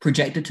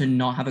projected to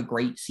not have a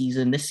great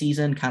season this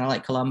season, kind of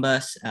like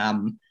Columbus.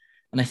 And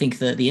I think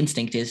that the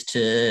instinct is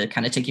to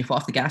kind of take your foot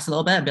off the gas a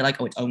little bit and be like,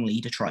 oh, it's only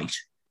Detroit.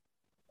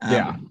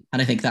 And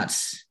I think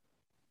that's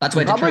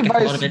where Detroit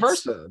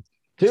gets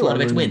a lot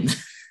of its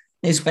wins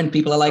is when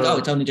people are like, oh,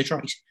 it's only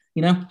Detroit,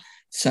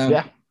 So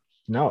yeah,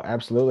 no,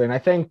 absolutely. And I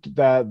think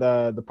that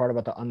the part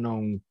about the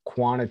unknown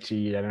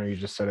quantity, I know you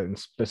just said it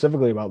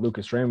specifically about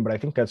Lucas Raymond, but I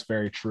think that's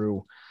very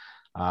true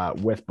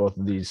with both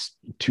of these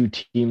two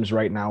teams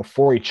right now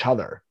for each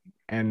other.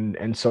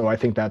 And so I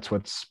think that's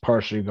what's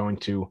partially going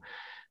to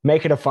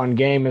make it a fun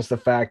game is the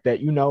fact that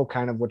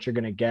kind of what you're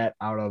going to get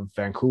out of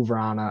Vancouver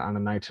on a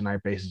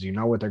night-to-night basis. You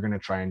know what they're going to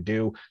try and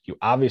do. You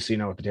obviously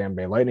know what the Tampa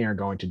Bay Lightning are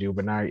going to do,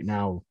 but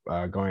now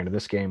going into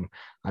this game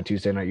on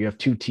Tuesday night, you have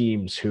two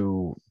teams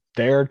who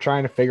they're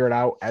trying to figure it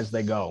out as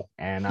they go.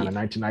 And on a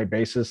night-to-night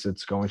basis,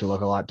 it's going to look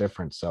a lot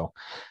different. So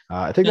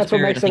I think that's what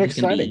makes it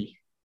exciting.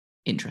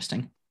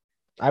 Interesting.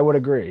 I would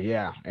agree.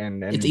 Yeah.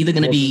 And it's either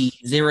going to be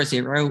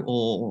 0-0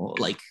 or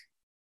like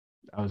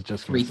I was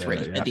just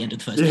 3-3 at the end of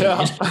the first game.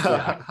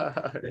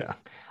 Yeah.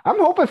 I'm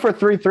hoping for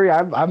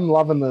 3-3. I'm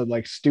loving the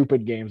like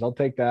stupid games. I'll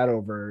take that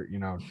over,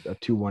 a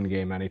 2-1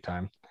 game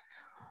anytime.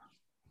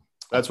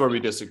 That's where we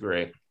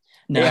disagree.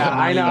 No,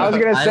 I know. I was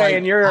gonna say, I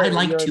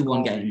like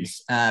 2-1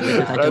 games.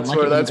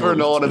 That's where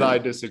Nolan and I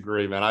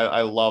disagree, man.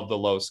 I love the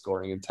low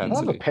scoring intensity.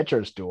 I love a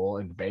pitcher's duel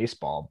in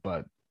baseball,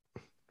 but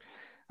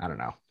I don't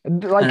know.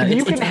 Like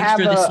you can have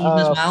a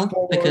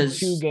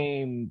 4-2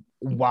 game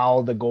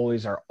while the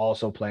goalies are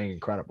also playing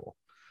incredible.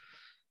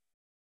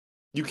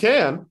 You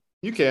can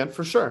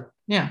for sure.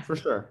 Yeah, for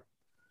sure.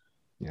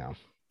 Yeah,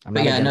 I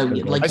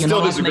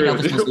still disagree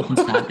with you.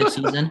 This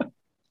season,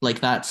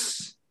 like that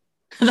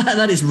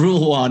is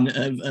rule 1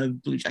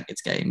 of Blue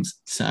Jackets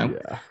games. So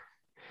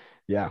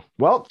yeah.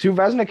 Well, 2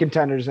 Vezina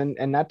contenders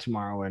and that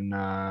tomorrow. And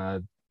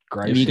have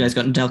you guys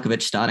got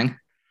Nedeljkovic starting?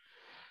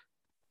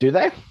 Do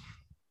they?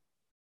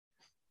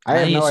 I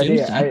have no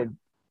idea.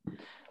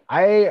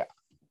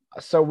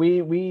 So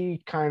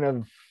we kind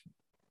of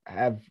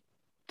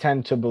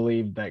tend to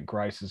believe that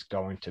Greiss is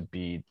going to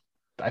be.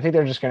 I think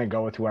they're just going to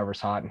go with whoever's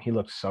hot, and he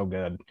looks so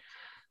good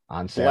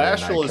on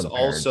Saturday night. Blashill is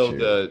also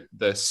the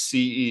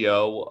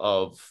CEO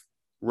of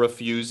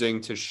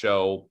refusing to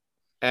show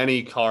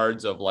any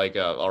cards of like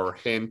or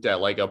hint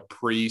at like a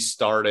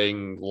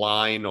pre-starting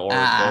line or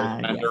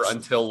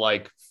until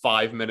like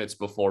 5 minutes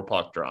before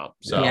puck drop.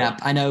 So yeah,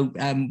 I know.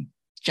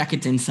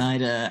 Jackets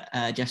insider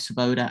Jeff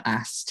Svoboda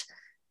asked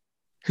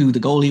who the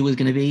goalie was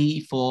going to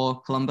be for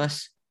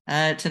Columbus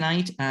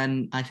tonight,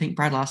 and I think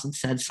Brad Larson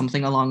said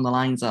something along the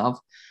lines of,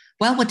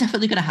 "Well, we're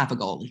definitely going to have a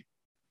goalie.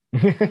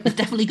 There's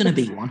definitely going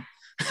to be one,"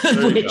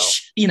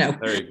 which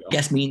I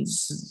guess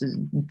means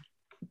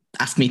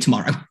ask me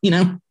tomorrow.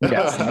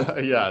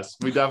 Yes,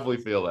 we definitely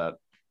feel that.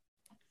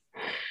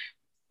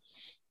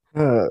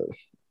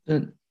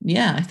 But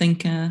yeah, I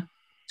think it's going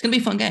to be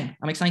a fun game.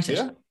 I'm excited.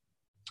 Yeah.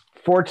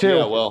 4-2.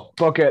 Yeah, well,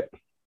 book it.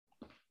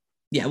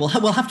 Yeah, we'll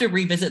have to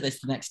revisit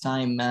this the next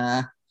time.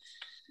 The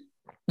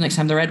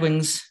Red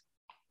Wings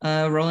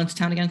roll into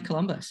town against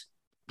Columbus.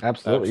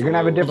 Absolutely. You're gonna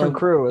have a different Although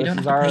crew. we This don't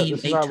is have to our pay you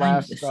this is 8 our times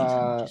last this season,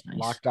 which is nice.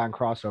 lockdown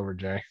crossover,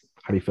 Jay.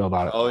 How do you feel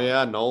about it? oh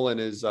yeah, Nolan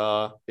is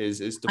I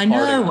departing.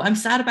 know. I'm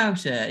sad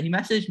about it. He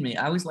messaged me.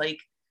 I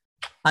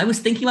was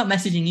thinking about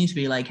messaging you to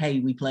be like, hey,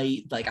 we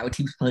play, like, our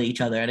teams play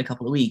each other in a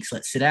couple of weeks.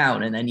 Let's sit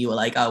down. And then you were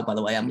like, oh, by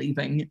the way, I'm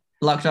leaving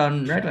Locked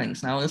On Red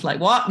Wings. And I was like,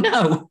 what?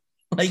 No.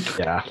 Like,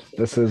 Yeah,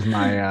 this is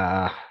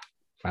my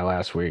my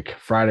last week.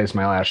 Friday's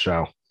my last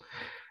show.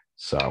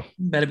 So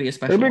better be a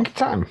special it'll be a one. good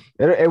time.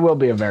 It will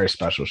be a very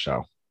special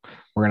show.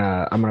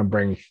 I'm gonna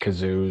bring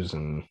kazoos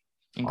and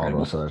Incredible.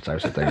 all those other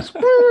types of things.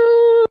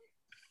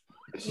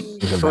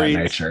 Things of that Treats.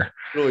 nature.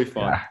 Really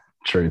fun. Yeah,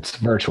 treats,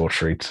 virtual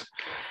treats.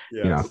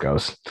 Yes. You know how it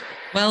goes.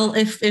 Well,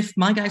 if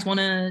my guys want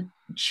to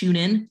tune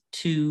in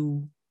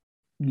to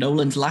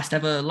Nolan's last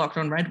ever Locked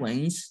On Red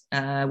Wings,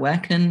 where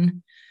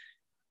can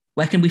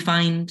we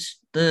find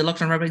the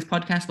Locked On Red Wings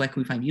podcast? Where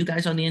can we find you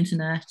guys on the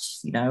internet?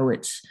 You know,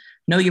 it's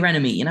know your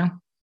enemy, you know?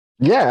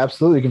 Yeah,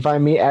 absolutely. You can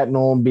find me at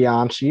Nolan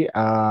Bianchi.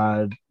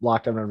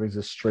 Locked On Red Wings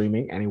is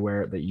streaming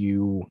anywhere that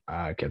you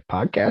get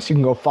podcasts. You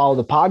can go follow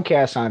the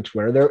podcast on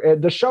Twitter.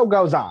 The show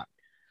goes on,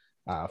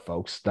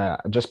 folks.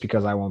 That just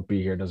because I won't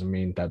be here doesn't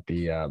mean that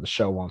the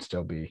show won't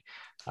still be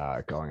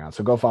going on.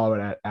 So go follow it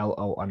at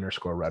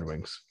LO_Red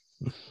Wings.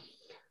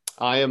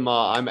 I'm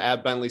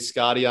at Bentley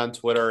Scotty on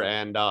Twitter,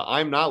 and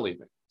I'm not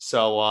leaving.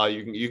 So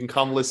you can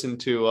come listen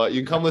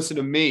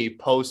to me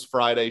post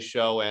Friday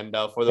show and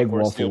for the Big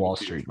Wolf of foreseeable Wall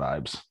future. Street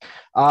vibes.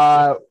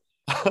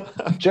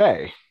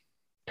 Jay,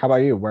 how about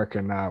you? Where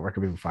can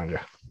people find you?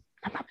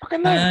 I'm not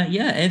fucking there.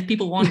 Yeah, if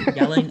people want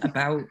yelling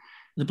about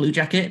the Blue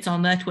Jackets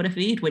on their Twitter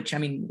feed, which, I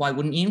mean, why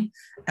wouldn't you?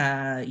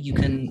 You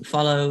can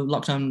follow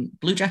Locked On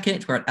Blue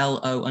Jackets. We're at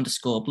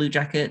LO_Blue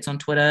Jackets on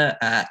Twitter.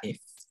 If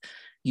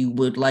you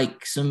would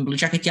like some Blue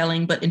Jacket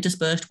yelling, but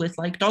interspersed with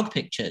like dog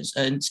pictures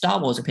and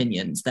Star Wars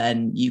opinions,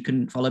 then you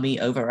can follow me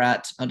over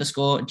at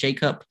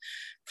 _Jacob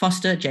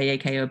Foster,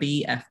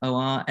 JAKOB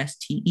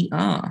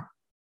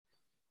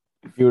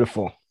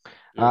Beautiful.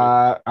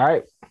 All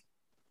right.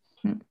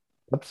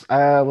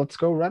 Let's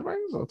go Red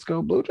Wings. Let's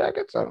go Blue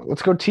Jackets.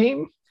 Let's go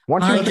team.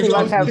 1, 2, 3.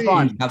 Let's have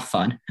fun. Have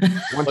fun.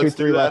 1, 2,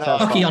 3. Let's have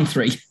Hockey fun. on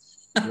 3.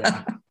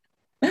 Yeah.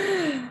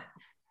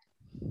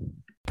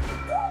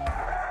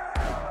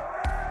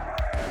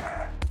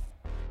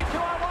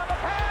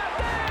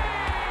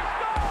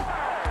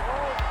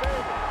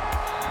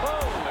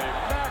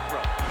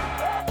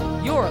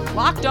 You're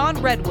Locked On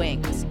Red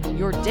Wings,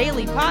 your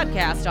daily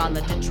podcast on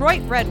the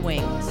Detroit Red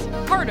Wings,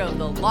 part of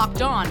the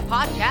Locked On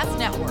Podcast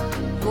Network,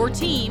 your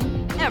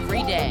team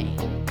every day.